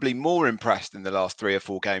probably more impressed in the last 3 or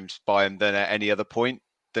 4 games by him than at any other point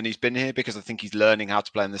than he's been here, because I think he's learning how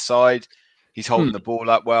to play on the side. He's holding the ball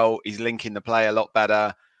up well. He's linking the play a lot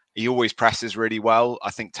better. He always presses really well.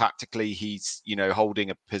 I think tactically he's,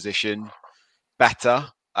 holding a position better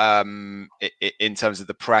in terms of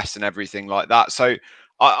the press and everything like that. So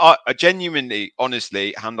I genuinely,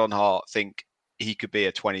 honestly, hand on heart, think he could be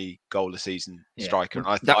a 20 goal a season striker.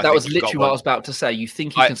 And that was literally what I was about to say. You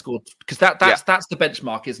think he can score, because that's the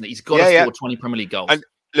benchmark, isn't it? He's got to score 20 Premier League goals. And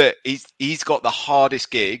look, he's got the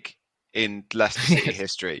hardest gig in Leicester City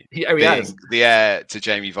history, Yeah, he being has. the heir to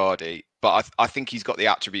Jamie Vardy, but I think he's got the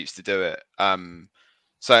attributes to do it. I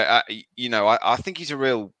think he's a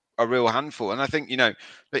real handful, and I think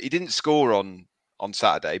that he didn't score on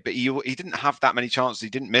Saturday, but he didn't have that many chances. He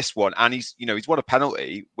didn't miss one, and he's won a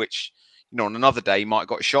penalty, which on another day he might have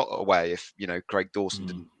got a shot away if Craig Dawson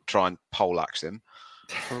didn't try and poleaxe him.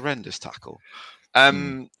 Horrendous tackle.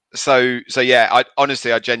 So yeah, I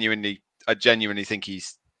genuinely think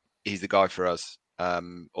he's the guy for us.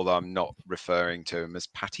 Although I'm not referring to him as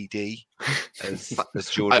Patty D, as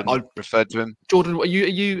Jordan referred to him. Jordan, are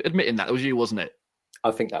you admitting that? It was you, wasn't it?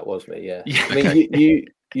 I think that was me. Yeah. Yeah, I mean,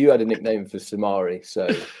 you had a nickname for Samari, so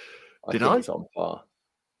I think it's on par.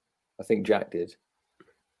 I think Jack did.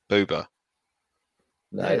 Booba.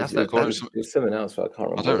 No, it's someone else. But I can't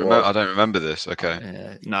remember. I don't remember this.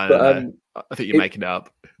 Okay. No. I think you're making it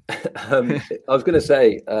up. I was going to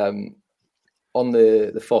say on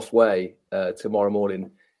the Foss Way tomorrow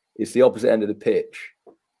morning, it's the opposite end of the pitch.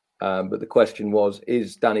 But the question was,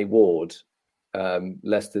 is Danny Ward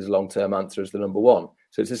Leicester's long-term answer as the number one?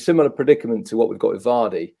 So it's a similar predicament to what we've got with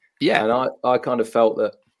Vardy. Yeah. And I kind of felt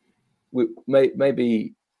that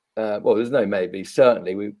there's no maybe.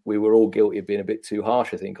 Certainly, we were all guilty of being a bit too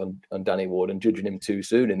harsh, I think, on Danny Ward and judging him too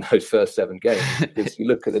soon in those first 7 games. Because you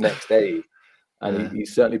look at the next day, and he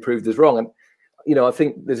certainly proved us wrong. And I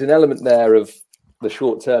think there's an element there of the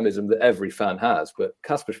short-termism that every fan has. But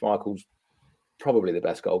Kasper Schmeichel's probably the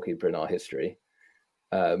best goalkeeper in our history.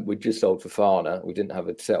 We just sold Fofana. We didn't have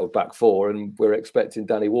a settled back four, and we're expecting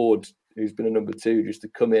Danny Ward, who's been a number 2, just to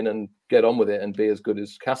come in and get on with it and be as good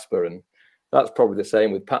as Kasper. And that's probably the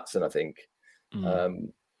same with Patson, I think.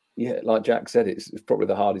 Like Jack said, it's probably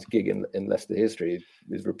the hardest gig in Leicester history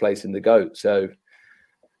is replacing the GOAT. So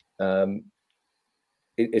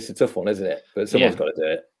it's a tough one, isn't it? But someone's got to do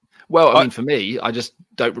it. Well, I mean, for me, I just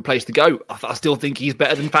don't replace the GOAT. I still think he's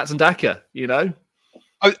better than Patson Daka,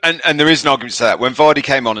 Oh, and there is an argument to say that. When Vardy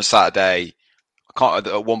came on Saturday,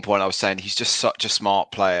 at one point I was saying he's just such a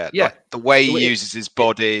smart player. Yeah. Like, the way he uses his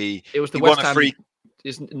body. It was the West Ham.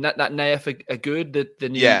 Isn't that Naif a good, the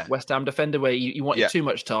new West Ham defender, where you wanted too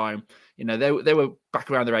much time? They were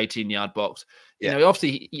back around their 18-yard box.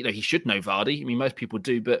 Obviously, he should know Vardy. I mean, most people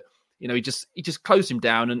do, but he just closed him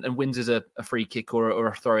down and wins as a free kick or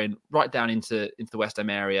a throw in right down into the West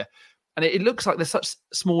Ham area. And it looks like there's such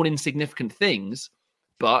small, insignificant things,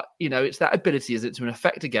 but it's that ability, is it, to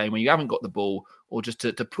affect a game when you haven't got the ball, or just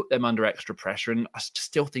to put them under extra pressure. And I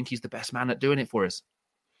still think he's the best man at doing it for us.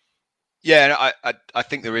 Yeah, I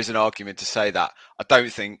think there is an argument to say that. I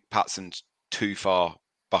don't think Patson's too far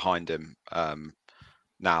behind him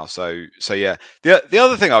now. So yeah. The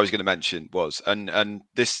other thing I was going to mention was, and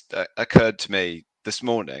this occurred to me this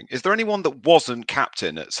morning, is there anyone that wasn't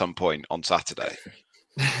captain at some point on Saturday?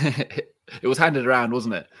 It was handed around,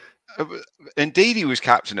 wasn't it? Indeed, he was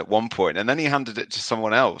captain at one point, and then he handed it to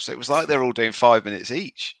someone else. It was like they're all doing 5 minutes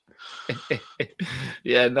each.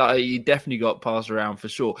 Yeah, no, he definitely got passed around for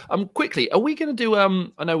sure. Quickly, are we going to do?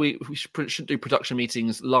 I know we should do production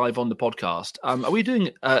meetings live on the podcast. Are we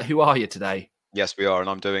doing? Who are you today? Yes, we are, and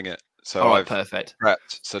I'm doing it. So I've perfect.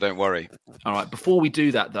 Prepped, so don't worry. All right. Before we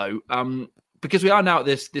do that, though, because we are now at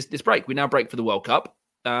this break, we now break for the World Cup.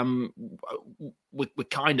 We're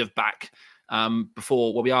kind of back.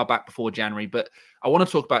 We are back before January, but I want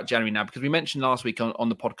to talk about January now, because we mentioned last week on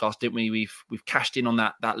the podcast, didn't we? We've cashed in on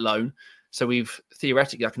that loan. So we've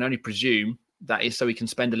theoretically, I can only presume that is so we can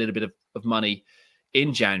spend a little bit of money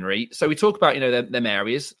in January. So we talk about, them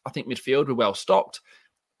areas. I think midfield, we're well stocked.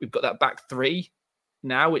 We've got that back 3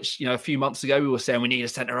 now, which, a few months ago we were saying we need a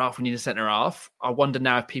centre-half. I wonder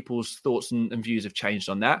now if people's thoughts and views have changed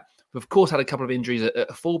on that. We've, of course, had a couple of injuries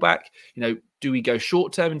at fullback. Do we go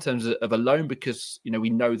short term in terms of a loan, because, we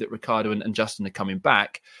know that Ricardo and Justin are coming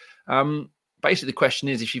back? Basically, the question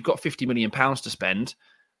is, if you've got £50 million to spend,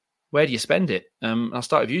 where do you spend it? I'll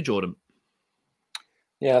start with you, Jordan.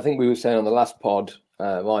 Yeah, I think we were saying on the last pod,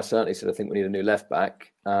 I certainly said I think we need a new left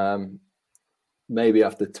back. Maybe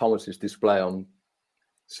after Thomas's display on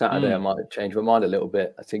Saturday, I might have changed my mind a little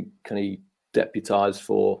bit. I think, can he deputise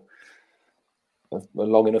for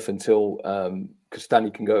long enough until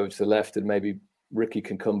Castagne can go over to the left and maybe Ricky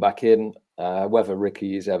can come back in? Whether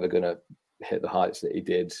Ricky is ever going to hit the heights that he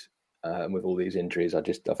did with all these injuries, I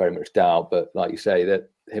very much doubt. But like you say, that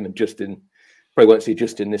him and Justin, probably won't see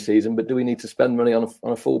Justin this season. But do we need to spend money on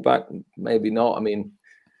a fullback? Maybe not. I mean,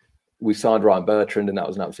 we signed Ryan Bertrand and that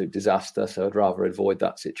was an absolute disaster. So I'd rather avoid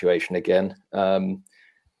that situation again.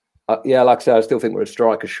 Like I said, I still think we're a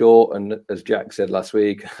striker short. And as Jack said last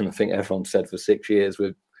week, and I think everyone said for 6 years,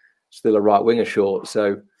 we're still a right winger short.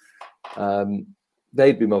 So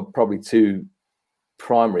they'd be probably two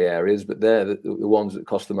primary areas, but they're the ones that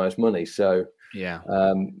cost the most money. So yeah,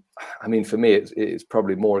 I mean, for me, it's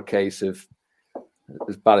probably more a case of,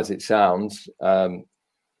 as bad as it sounds, what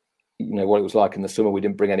it was like in the summer. We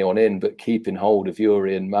didn't bring anyone in, but keeping hold of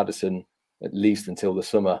Yuri and Maddison at least until the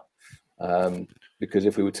summer, because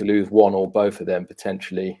if we were to lose one or both of them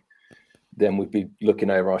potentially, then we'd be looking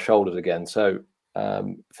over our shoulders again. So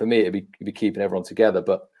for me, it'd be keeping everyone together.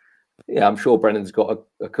 But yeah, I'm sure Brendan's got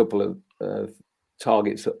a couple of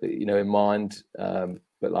targets, in mind.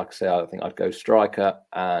 But like I say, I think I'd go striker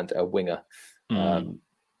and a winger. And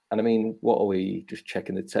I mean, what are we just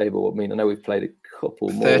checking the table? I mean, I know we've played a couple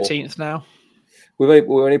more. 13th now. We've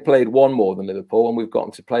only played one more than Liverpool, and we've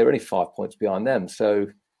gotten to play. We're only 5 points behind them. So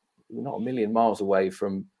we're not a million miles away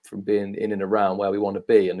from being in and around where we want to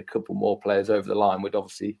be. And a couple more players over the line would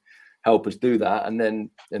obviously help us do that. And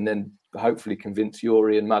then hopefully convince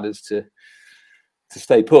Yuri and Madders to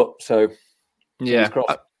stay put. So yeah.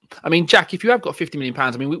 I mean, Jack, if you have got £50 million,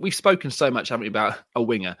 I mean, we've spoken so much, haven't we, about a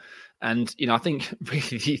winger. And, I think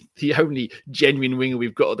really the only genuine winger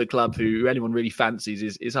we've got at the club who anyone really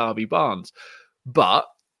fancies is Harvey Barnes. But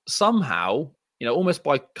somehow, almost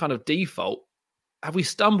by kind of default, have we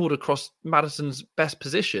stumbled across Maddison's best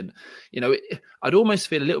position? I'd almost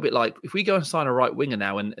feel a little bit like if we go and sign a right winger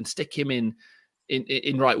now and stick him in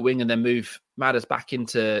right wing and then move Madders back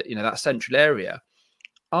into, that central area,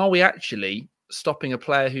 are we actually stopping a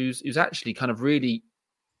player who's actually kind of really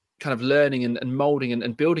kind of learning and molding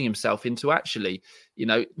and building himself into actually,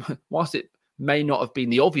 whilst it may not have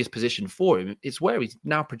been the obvious position for him, it's where he's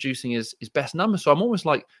now producing his best numbers. So I'm almost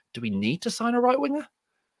like, do we need to sign a right winger?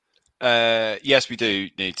 Yes, we do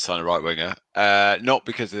need to sign a right winger. Not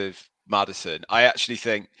because of Maddison. I actually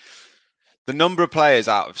think the number of players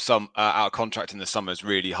out of contract in the summer is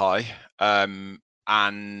really high.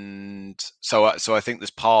 And so I think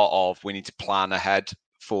there's part of we need to plan ahead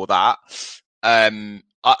for that.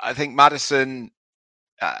 I think Maddison,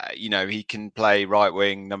 he can play right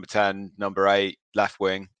wing, number 10, number 8, left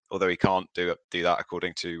wing, although he can't do that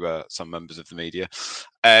according to some members of the media.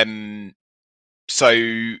 So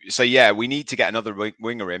yeah, we need to get another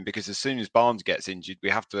winger in, because as soon as Barnes gets injured,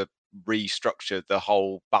 we have to restructure the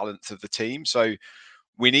whole balance of the team. So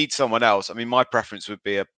we need someone else. I mean, my preference would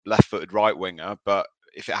be a left-footed right winger, but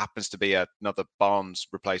if it happens to be another Barnes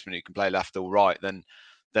replacement who can play left or right, then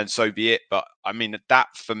so be it. But I mean, that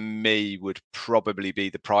for me would probably be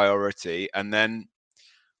the priority. And then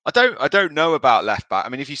I don't know about left back. I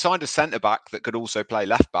mean, if you signed a centre back that could also play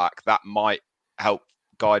left back, that might help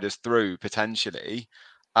guide us through potentially.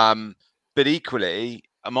 But equally,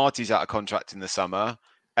 Amati's out of contract in the summer.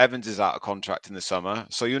 Evans is out of contract in the summer.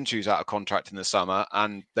 Soyuncu's out of contract in the summer,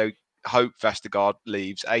 and they hope Vestergaard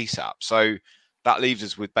leaves ASAP. So that leaves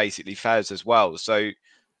us with basically Fez as well. So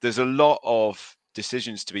there's a lot of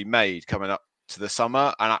decisions to be made coming up to the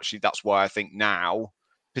summer, and actually that's why I think now,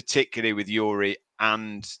 particularly with Yuri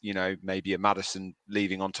and maybe a Maddison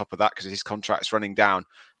leaving on top of that because his contract's running down,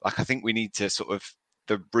 like I think we need to sort of,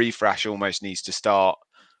 the refresh almost needs to start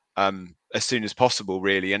as soon as possible,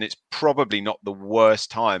 really. And it's probably not the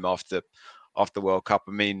worst time after World Cup.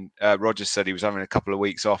 I mean, Rogers said he was having a couple of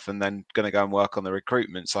weeks off and then going to go and work on the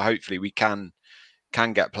recruitment. So hopefully we can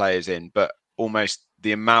get players in, but almost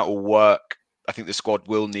the amount of work I think the squad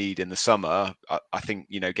will need in the summer, I think,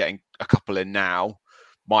 getting a couple in now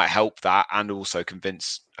might help that, and also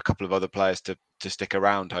convince a couple of other players to stick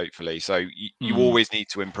around, hopefully. So you always need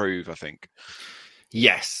to improve, I think.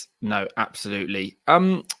 Yes, no, absolutely.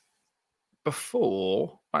 So if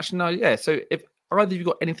either of you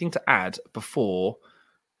got anything to add before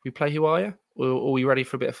we play Who Are You? Or are we ready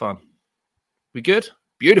for a bit of fun? We good?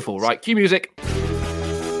 Beautiful, right? Cue music.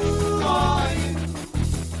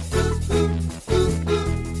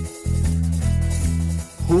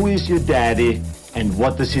 Who is your daddy and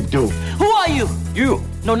what does he do? Who are you? You.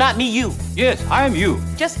 No, not me, you. Yes, I am you.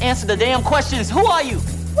 Just answer the damn questions. Who are you?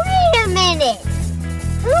 Wait a minute.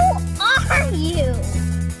 Who are you?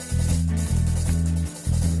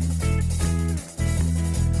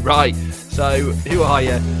 Right, so who are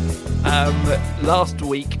you? Last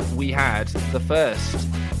week we had the first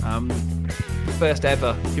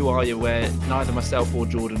ever Who Are You, where neither myself or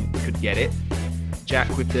Jordan could get it. Jack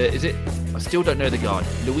with I still don't know the guy.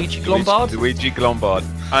 Luigi Glombard? Luigi Glombard.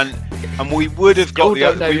 And we would have got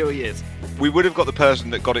don't know who he is. We would have got the person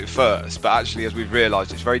that got it first, but actually, as we've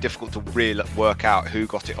realised, it's very difficult to really work out who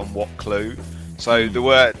got it on what clue. So there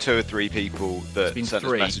were 2 or 3 people that sent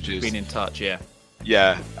us messages. Been in touch, yeah.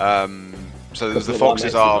 Yeah. So there was the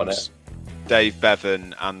Fox's Arms, Dave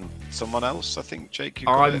Bevan, and someone else. I think Jake.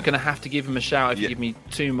 I'm going to have to give him a shout if you give me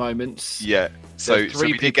 2 moments. Yeah. So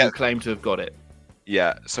 3 people claim to have got it.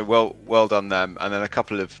 Yeah. So well done them, and then a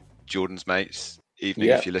couple of Jordan's mates. Evening,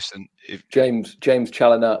 if you listen. James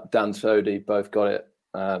Challoner, Dan Sodi both got it,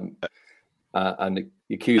 and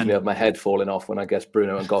he accused me of my head falling off when I guessed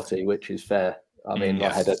Bruno and Gotti, which is fair. I mean,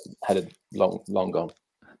 my head had long gone.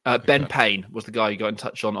 Ben Payne was the guy who got in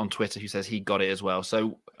touch on Twitter who says he got it as well.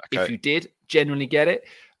 So if you did genuinely get it,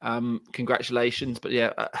 congratulations. But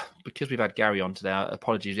because we've had Gary on today,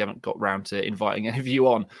 apologies we haven't got round to inviting any of you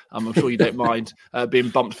on. I'm sure you don't mind being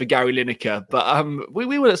bumped for Gary Lineker, but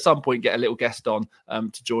we will at some point get a little guest on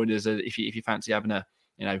to join us if you fancy having a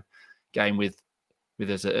game with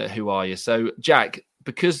us at Who Are You? So Jack,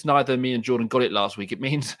 because neither me and Jordan got it last week, it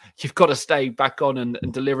means you've got to stay back on and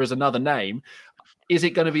deliver us another name. Is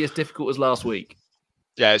it going to be as difficult as last week?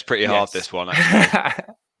 Yeah, it's pretty hard, this one, actually.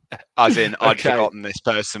 As in, I'd forgotten this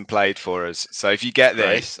person played for us. So if you get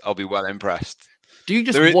this, I'll be well impressed. Do you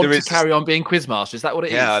just want to carry on being Quizmaster? Is that what it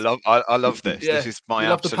is? Yeah, I love this. This is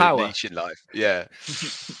my absolute niche in life. Yeah.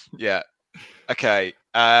 Yeah. Okay.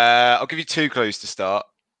 I'll give you 2 clues to start.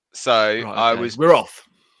 So we're off.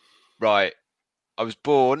 Right. I was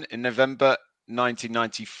born in November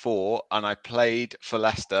 1994 and I played for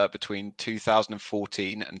Leicester between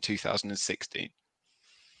 2014 and 2016.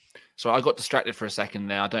 So I got distracted for a second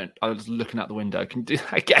there. I was looking out the window. Can you do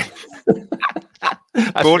that again?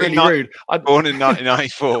 That's really rude. Born in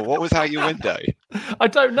 1994. What was out your window? I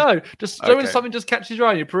don't know. Just when something just catches your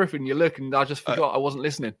eye on your periphery and you look, and I just forgot I wasn't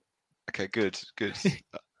listening. Okay, good.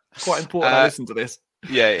 Quite important I listen to this.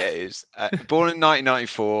 Yeah, it is. Born in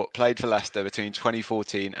 1994, played for Leicester between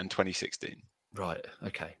 2014 and 2016. Right.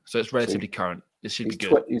 Okay. So it's relatively current. This should be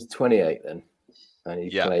good. He's 28 then, and he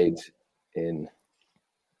played in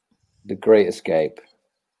the Great Escape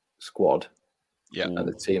squad. Yeah. And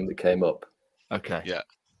the team that came up. Okay. Yeah.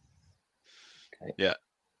 Okay. Yeah.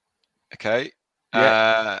 Okay.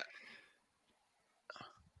 Yeah.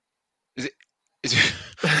 Is it?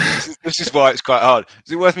 This is why it's quite hard.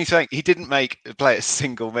 Is it worth me saying he didn't play a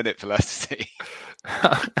single minute for Leicester City?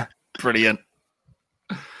 Brilliant.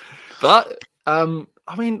 But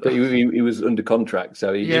but he was under contract,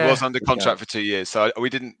 so he was under contract for 2 years. So we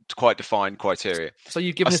didn't quite define criteria. So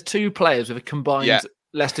you've given us 2 players with a combined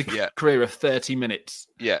Leicester career of 30 minutes.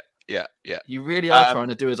 Yeah. You really are trying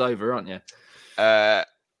to do us over, aren't you?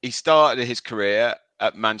 He started his career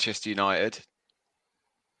at Manchester United.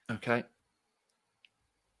 Okay.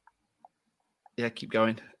 Yeah, keep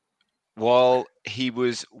going. While he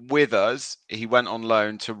was with us, he went on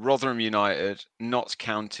loan to Rotherham United, Notts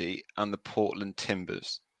County, and the Portland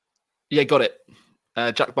Timbers. Yeah, got it.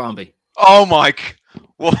 Jack Barmby. Oh, Mike.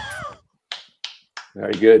 What?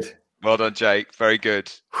 Very good. Well done, Jake. Very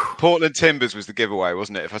good. Portland Timbers was the giveaway,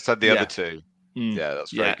 wasn't it? If I said the other 2. Yeah,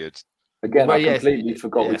 that's very good. Again, I completely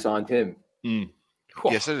forgot we signed him.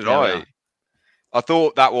 Yeah, so did I. I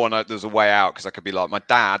thought that one, there was a way out because I could be like, my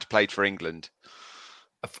dad played for England.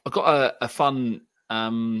 I've got a fun.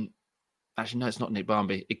 Actually, no, it's not Nick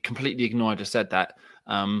Barmby. It completely ignored I just said that.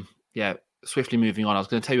 Swiftly moving on. I was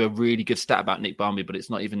going to tell you a really good stat about Nick Barmby, but it's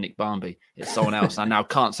not even Nick Barmby. It's someone else. I now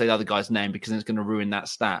can't say the other guy's name because it's going to ruin that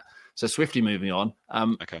stat. So swiftly moving on.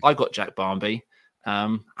 I got Jack Barmby.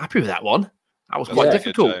 Happy with that one. That was quite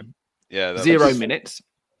difficult. Yeah, 0 minutes.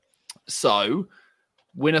 So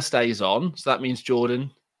winner stays on. So that means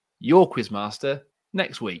Jordan, your Quizmaster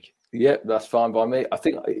next week. Yeah, that's fine by me. I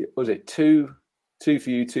think, was it 2 for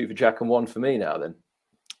you, 2 for Jack, and 1 for me now then?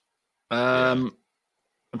 I'm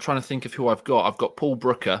trying to think of who I've got. I've got Paul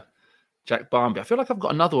Brooker, Jack Barmby. I feel like I've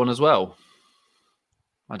got another one as well.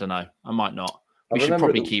 I don't know. I might not. We should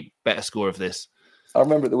probably keep better score of this. I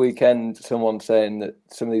remember at the weekend someone saying that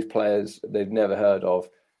some of these players they've never heard of,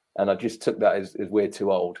 and I just took that as we're too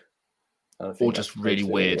old. Or just really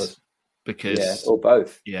weird. Because or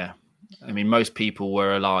both. Yeah. I mean, most people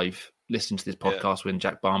were alive listening to this podcast when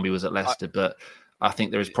Jack Barmby was at Leicester, but I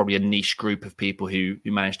think there is probably a niche group of people who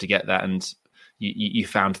managed to get that, and you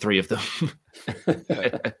found 3 of them.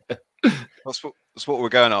 That's what we're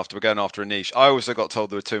going after. We're going after a niche. I also got told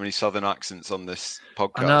there were too many Southern accents on this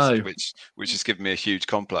podcast, which has given me a huge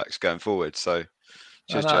complex going forward. So,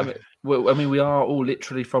 just joking. I mean, we are all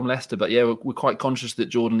literally from Leicester, but we're quite conscious that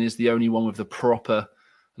Jordan is the only one with the proper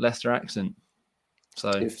Leicester accent.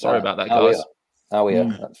 So sorry about that, guys.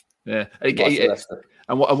 Yeah.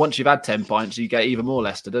 And once you've had 10 pints, you get even more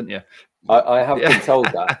Leicester, don't you? I have been told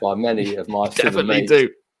that by many of my definitely mates, do.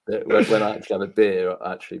 That when I actually have a beer,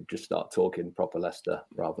 I actually just start talking proper Leicester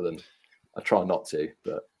rather than I try not to.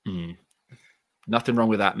 But nothing wrong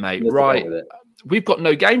with that, mate. Right, we've got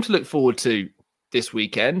no game to look forward to this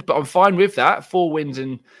weekend, but I'm fine with that. 4 wins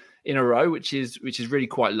in a row, which is really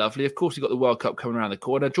quite lovely. Of course, we've got the World Cup coming around the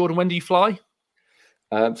corner. Jordan, when do you fly?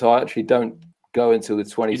 So I actually don't go until the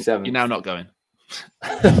 27th. You're now not going.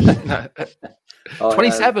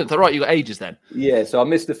 27th. All right, you got ages then. Yeah, so I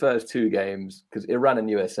missed the first 2 games because Iran and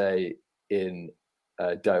USA in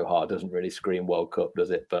Doha doesn't really scream World Cup, does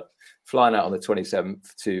it? But flying out on the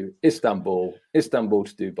 27th to Istanbul to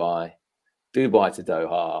Dubai to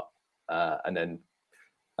Doha, and then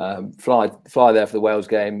fly there for the Wales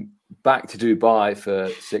game, back to Dubai for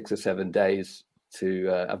 6 or 7 days to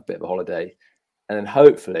have a bit of a holiday. And then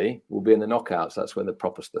hopefully we'll be in the knockouts. That's when the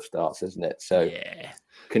proper stuff starts, isn't it? So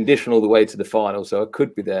condition all the way to the final. So I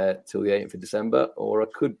could be there till the 8th of December, or I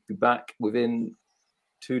could be back within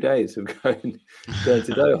 2 days of going to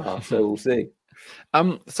Doha. So we'll see.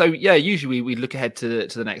 So yeah, usually we look ahead to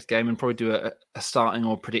the next game and probably do a starting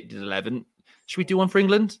or predicted 11. Should we do one for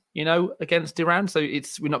England, against Iran? So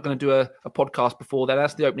we're not going to do a podcast before that.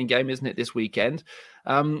 That's the opening game, isn't it, this weekend?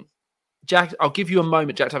 Jack, I'll give you a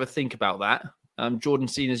moment, Jack, to have a think about that. Jordan,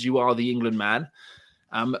 seeing as you are the England man,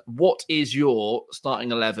 what is your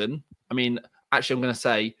starting 11? I mean, actually, I'm going to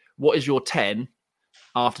say, what is your 10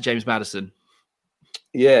 after James Maddison?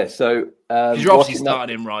 Yeah, so... you're obviously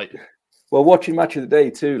starting him right. Well, watching Match of the Day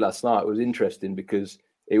too last night was interesting because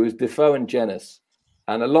it was Defoe and Jenas.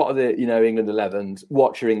 And a lot of the, England 11s,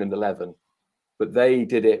 watch your England 11. But they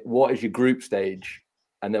did it, what is your group stage?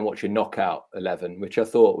 And then what's your knockout 11, which I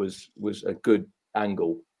thought was a good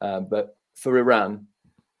angle. But for Iran,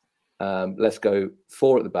 let's go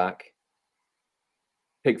 4 at the back.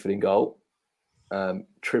 Pickford in goal.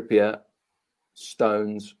 Trippier,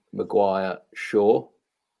 Stones, Maguire, Shaw.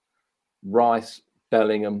 Rice,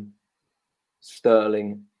 Bellingham,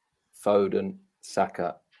 Sterling, Foden,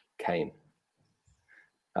 Saka, Kane.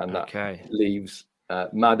 And that leaves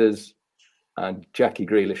Madders and Jackie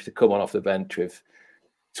Grealish to come on off the bench with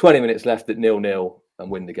 20 minutes left at 0-0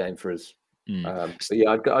 and win the game for us. So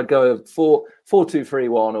yeah, I'd go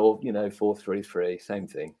 4-2-3-1 or 4-3-3, same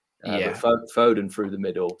thing. But Foden through the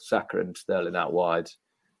middle, Saka and Sterling out wide,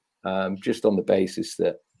 just on the basis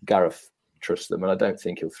that Gareth trusts them, and I don't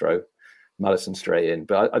think he'll throw Maddison straight in.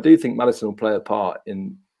 But I do think Maddison will play a part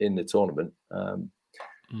in the tournament.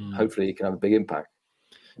 Hopefully, he can have a big impact.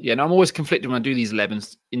 Yeah, and I'm always conflicted when I do these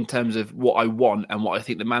 11s in terms of what I want and what I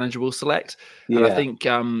think the manager will select. Yeah. And I think,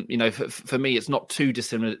 for me, it's not too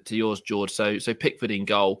dissimilar to yours, George. So Pickford in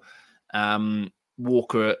goal,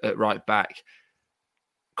 Walker at right back,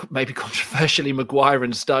 maybe controversially Maguire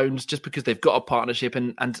and Stones, just because they've got a partnership.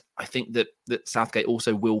 And I think that Southgate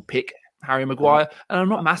also will pick Harry Maguire. And I'm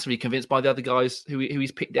not massively convinced by the other guys who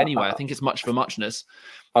he's picked anyway. I think it's much for muchness.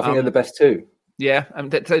 I think they're the best too. Yeah, and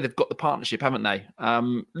they've got the partnership, haven't they?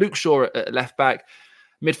 Luke Shaw at left back,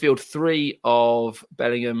 midfield 3 of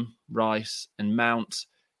Bellingham, Rice, and Mount.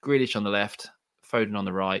 Grealish on the left, Foden on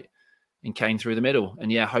the right, and Kane through the middle.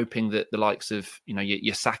 And yeah, hoping that the likes of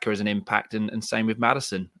your Saka has an impact, and same with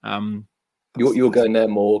Maddison. You're going there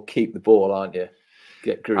more keep the ball, aren't you?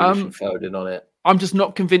 Get Grealish and Foden on it. I'm just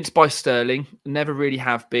not convinced by Sterling. Never really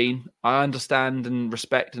have been. I understand and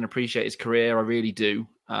respect and appreciate his career. I really do.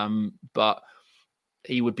 But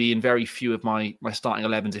he would be in very few of my starting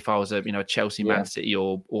 11s if I was a Chelsea, Man City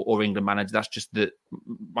or England manager. That's just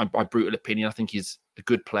my brutal opinion. I think he's a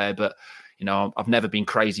good player, but I've never been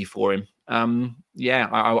crazy for him.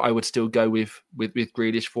 I would still go with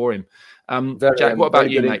Grealish for him. Jack, what about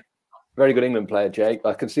you, mate? Very good England player, Jake.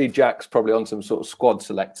 I can see Jack's probably on some sort of squad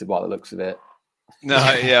selector by the looks of it. No,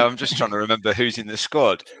 yeah, I'm just trying to remember who's in the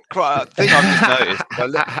squad. The thing I've just noticed,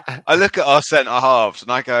 I look at our centre halves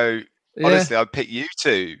and I go, honestly, I'd pick you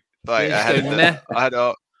two ahead of them.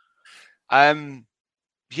 I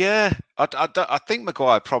think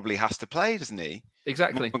Maguire probably has to play, doesn't he?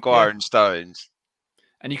 Exactly. Maguire and Stones.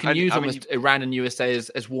 And you can use almost Iran and USA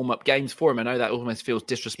as warm-up games for him. I know that almost feels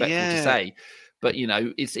disrespectful to say, but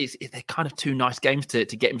it's they're kind of 2 nice games to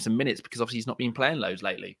get him some minutes because obviously he's not been playing loads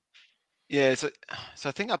lately. Yeah, so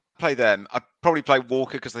I think I'd play them. I'd probably play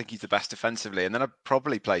Walker because I think he's the best defensively, and then I'd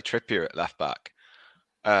probably play Trippier at left back.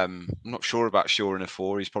 I'm not sure about Shaw in a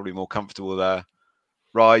 4. He's probably more comfortable there.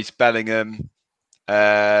 Rice, Bellingham.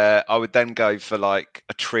 I would then go for a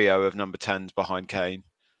trio of number 10s behind Kane.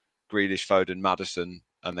 Grealish, Foden, Maddison,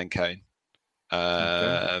 and then Kane.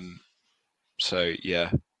 So yeah,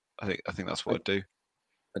 I think that's what I'd do.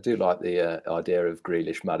 I do like the idea of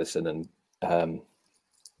Grealish, Maddison, and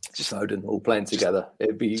Foden all playing together.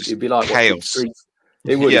 It'd be like chaos.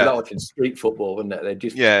 It would be like watching street football, wouldn't it? They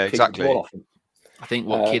just exactly. The ball off. I think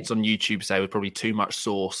what kids on YouTube say was probably too much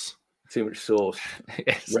sauce. Too much sauce,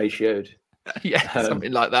 ratioed. Yeah,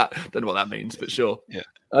 something like that. Don't know what that means, but sure. Yeah.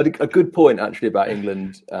 A good point actually about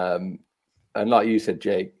England, and like you said,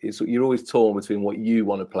 Jake, you're always torn between what you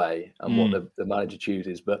want to play and what the manager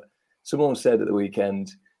chooses. But someone said at the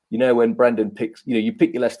weekend, when Brendan picks, you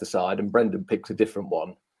pick your Leicester side and Brendan picks a different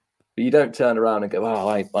one, but you don't turn around and go, "Oh,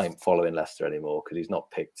 I ain't following Leicester anymore because he's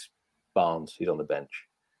not picked Barnes, he's on the bench."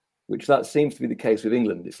 Which that seems to be the case with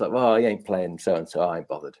England. It's like, "Oh, he ain't playing so and so, I ain't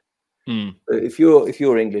bothered." But if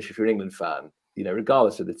you're English, if you're an England fan,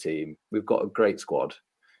 regardless of the team, we've got a great squad.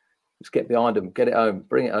 Just get behind them, get it home,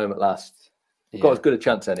 bring it home at last. We've got as good a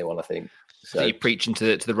chance as anyone, I think. So you're preaching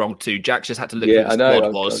to the wrong two. Jack just had to look who the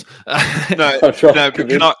squad was. Can I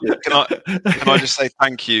just say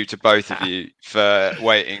thank you to both of you for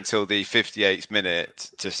waiting till the 58th minute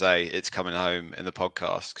to say it's coming home in the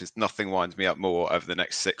podcast, because nothing winds me up more over the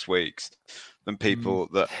next 6 weeks than people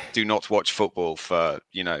that do not watch football for,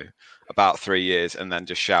 about 3 years and then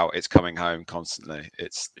just shout it's coming home constantly.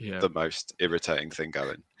 It's the most irritating thing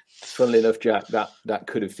going. Funnily enough, Jack, that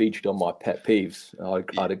could have featured on my pet peeves.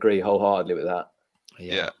 I'd agree wholeheartedly with that.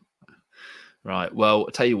 Yeah. Right. Well,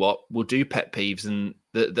 I'll tell you what, we'll do pet peeves and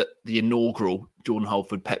the inaugural Jordan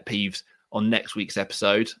Holford pet peeves on next week's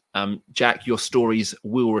episode. Jack, your stories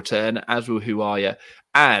will return, as will Who Are You?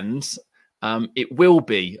 And it will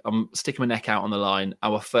be, I'm sticking my neck out on the line,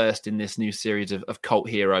 our first in this new series of cult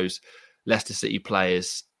heroes, Leicester City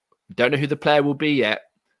players. Don't know who the player will be yet,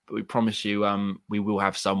 but we promise you we will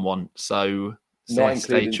have someone. So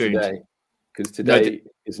stay tuned. Because today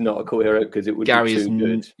is not a cult hero, because it would be too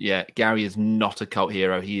good. Yeah, Gary is not a cult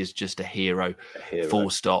hero. He is just a hero.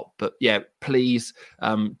 Full stop. But yeah, please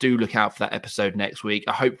do look out for that episode next week.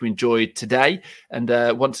 I hope you enjoyed today. And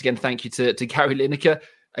once again, thank you to Gary Lineker.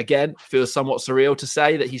 Again, feels somewhat surreal to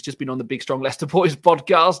say that he's just been on the Big Strong Leicester Boys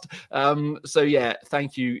podcast. So yeah,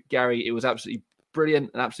 thank you, Gary. It was absolutely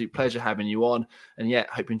brilliant, an absolute pleasure having you on. And yeah,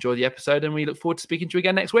 hope you enjoyed the episode, and we look forward to speaking to you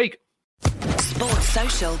again next week. Sports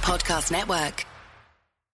Social Podcast Network.